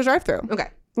do our Ditch or Drive Through. Okay.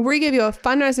 We give you a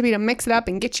fun recipe to mix it up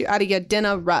and get you out of your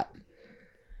dinner rut.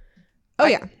 Oh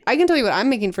yeah. I can tell you what I'm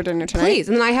making for dinner tonight. Please.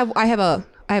 And then I have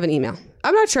an email.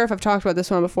 I'm not sure if I've talked about this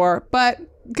one before, but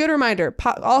good reminder.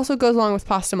 Also goes along with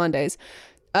Pasta Mondays.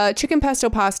 Chicken pesto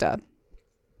pasta.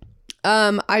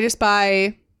 I just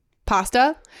buy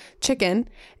pasta, chicken,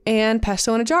 and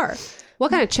pesto in a jar.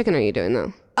 What kind of chicken are you doing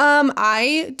though?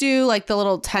 I do like the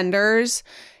little tenders,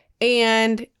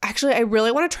 and actually I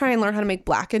really want to try and learn how to make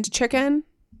blackened chicken.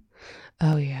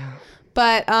 Oh yeah.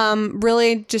 But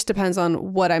really just depends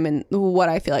on what I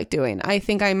feel like doing. I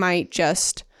think I might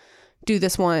just do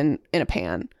this one in a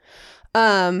pan.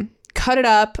 Cut it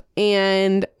up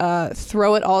and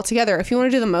throw it all together. If you want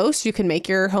to do the most, you can make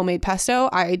your homemade pesto.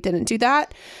 I didn't do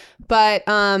that. But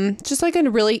just like a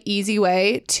really easy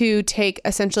way to take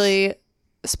essentially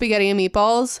spaghetti and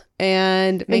meatballs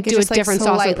and make it just like different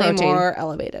sauce and slightly protein. more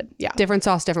elevated. Yeah. Different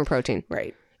sauce, different protein.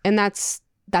 Right. And that's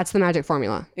the magic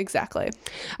formula. Exactly.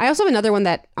 I also have another one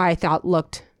that I thought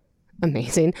looked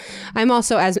amazing. I'm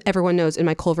also, as everyone knows, in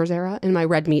my Culver's era, in my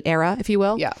red meat era, if you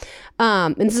will. Yeah.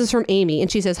 And this is from Amy,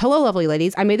 and she says, "Hello, lovely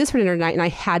ladies. I made this for dinner tonight, and I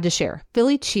had to share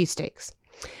Philly cheesesteaks.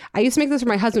 I used to make this for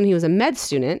my husband when he was a med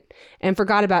student and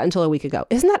forgot about it until a week ago."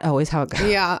 Isn't that always how it goes?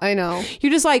 Yeah, I know.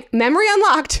 You're just like, memory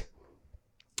unlocked.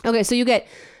 Okay, so you get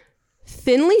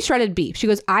thinly shredded beef. She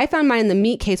goes, "I found mine in the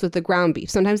meat case with the ground beef.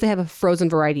 Sometimes they have a frozen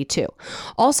variety too."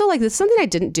 Also, like, this is something I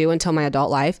didn't do until my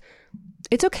adult life.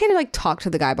 It's okay to like talk to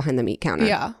the guy behind the meat counter.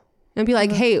 Yeah. And be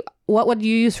like, "Hey, what would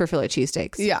you use for Philly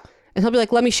cheesesteaks?" Yeah. And he'll be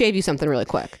like, "Let me shave you something really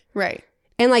quick." Right.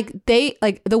 And like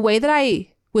the way that I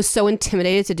was so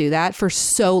intimidated to do that for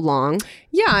so long.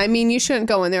 Yeah, I mean, you shouldn't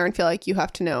go in there and feel like you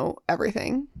have to know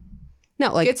everything.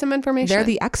 No, like, get some information. They're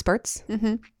the experts.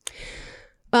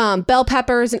 Bell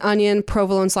peppers and onion,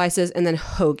 provolone slices, and then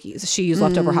hoagies. She used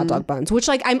leftover hot dog buns, which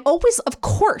like I'm always, of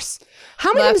course.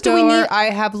 How many times do we need? I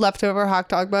have leftover hot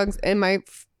dog buns in my.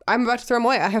 I'm about to throw them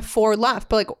away. I have 4 left,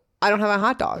 but like I don't have my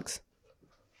hot dogs.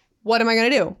 What am I gonna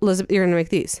do? Elizabeth, you're gonna make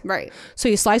these, right? So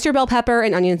you slice your bell pepper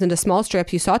and onions into small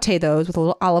strips. You saute those with a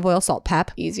little olive oil, salt,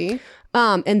 pep. Easy.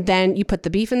 And then you put the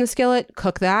beef in the skillet,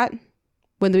 cook that.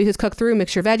 When the beef is cooked through,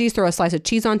 mix your veggies, throw a slice of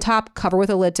cheese on top, cover with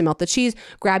a lid to melt the cheese,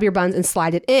 grab your buns and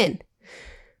slide it in.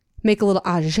 Make a little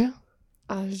ajou.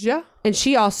 Ajou. And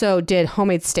she also did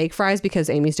homemade steak fries because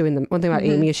Amy's doing the one thing about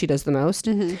Amy is she does the most.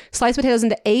 Slice potatoes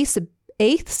into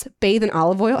eighths, bathe in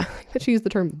olive oil. I like that she used the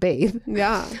term bathe.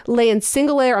 Yeah. Lay in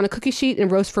single layer on a cookie sheet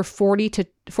and roast for 40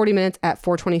 minutes at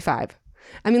 425.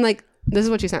 I mean, like, this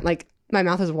is what she sent. Like, my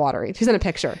mouth is watering. She sent a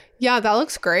picture. Yeah, that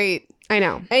looks great. I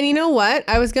know. And you know what?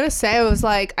 I was going to say, I was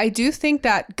like, I do think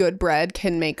that good bread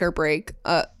can make or break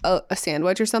a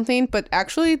sandwich or something. But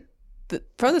actually,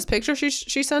 from this picture she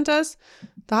sent us,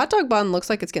 the hot dog bun looks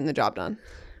like it's getting the job done.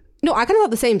 No, I kind of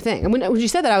thought the same thing. And when you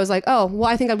said that, I was like, oh, well,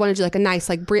 I think I'd want to do like a nice,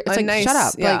 like, it's like, nice, shut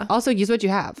up. Yeah. Like, also use what you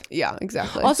have. Yeah,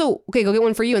 exactly. Also, okay, go get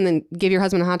one for you and then give your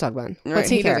husband a hot dog bun. Right, What's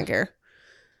he care? Doesn't care.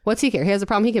 What's he care? He has a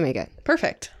problem, he can make it.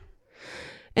 Perfect.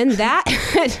 And that...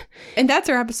 and that's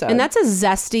our episode. And that's a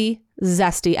zesty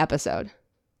episode.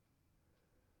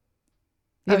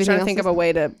 I was trying to think of a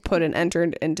way to put an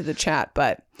entered into the chat,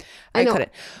 but I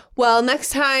couldn't. Well,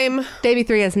 next time... Baby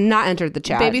 3 has not entered the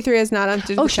chat. Baby 3 has not entered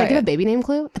the chat. Oh, should I give a baby name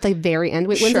clue? At the very end?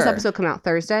 Wait, when's this episode come out?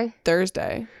 Thursday?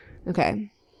 Thursday. Okay.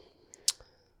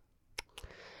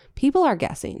 People are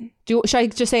guessing. Should I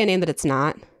just say a name that it's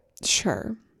not?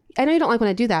 Sure. I know you don't like when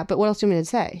I do that, but what else do you want me to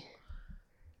say?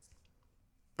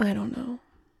 I don't know.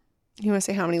 You want to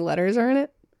say how many letters are in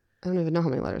it? I don't even know how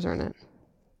many letters are in it.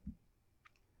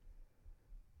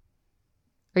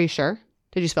 Are you sure?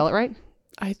 Did you spell it right?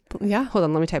 Yeah. Hold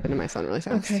on, let me type it into my phone really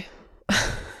fast. Okay.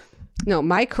 No,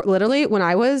 literally when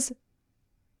I was...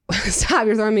 Stop,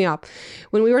 you're throwing me off.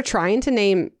 When we were trying to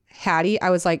name Hattie, I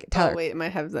was like, Tyler. Oh, wait, it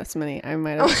might have this many. I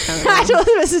might have counted. I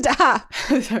totally stop.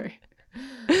 Sorry.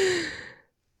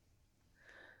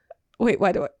 Wait,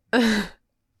 why do I...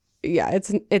 Yeah,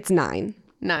 it's 9.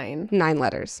 9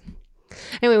 letters.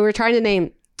 Anyway, we were trying to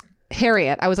name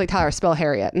Harriet. I was like, Tyler, spell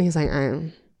Harriet. And he's like,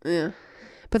 yeah.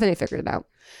 But then he figured it out.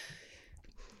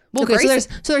 Well, okay,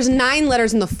 so there's 9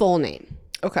 letters in the full name.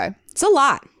 Okay. It's a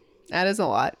lot. That is a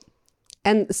lot.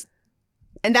 And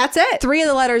that's it. 3 of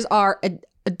the letters are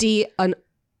a D, an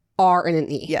R, and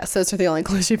an E. Yes, those are the only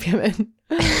clues you've given.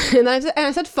 and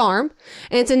I said farm,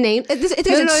 and it's a name. No,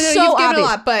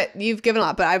 you've given a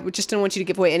lot, but I just didn't want you to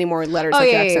give away any more letters. Oh,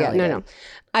 yeah. No.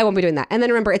 I won't be doing that. And then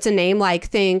remember, it's a name like,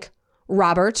 think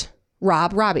Robert,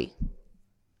 Rob, Robbie.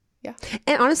 Yeah.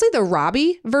 And honestly, the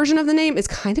Robbie version of the name has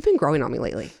kind of been growing on me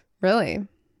lately. Really?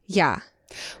 Yeah.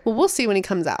 Well, we'll see when he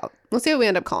comes out. We'll see what we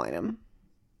end up calling him.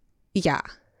 Yeah.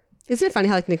 Isn't it funny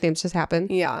how like nicknames just happen?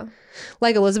 Yeah.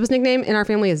 Like Elizabeth's nickname in our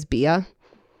family is Bia,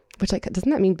 which like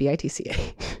doesn't that mean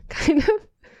BITCA? Kind of.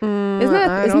 Isn't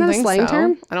that a slang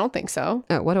term? I don't think so.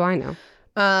 Oh, what do I know?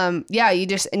 Yeah,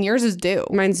 and yours is Do.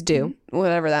 Mine's Do.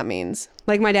 Whatever that means.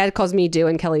 Like my dad calls me Do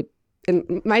and Kelly,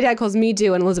 and my dad calls me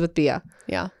Do and Elizabeth Bia.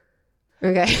 Yeah.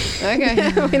 Okay.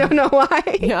 We don't know why.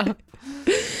 Yeah.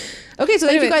 Okay, so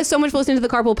thank you guys so much for listening to the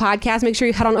Carpool Podcast. Make sure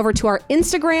you head on over to our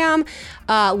Instagram,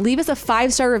 leave us a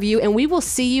 5-star review, and we will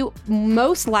see you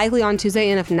most likely on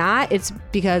Tuesday. And if not, it's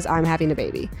because I'm having a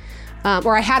baby.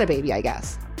 Or I had a baby, I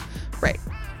guess. Right.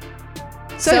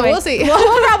 So anyway, we'll see.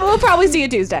 We'll probably see you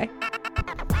Tuesday.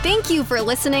 Thank you for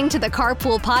listening to the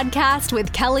Carpool Podcast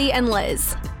with Kelly and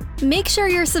Liz. Make sure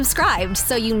you're subscribed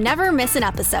so you never miss an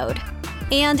episode.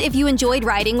 And if you enjoyed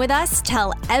riding with us,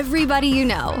 tell everybody you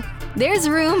know. There's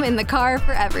room in the car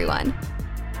for everyone.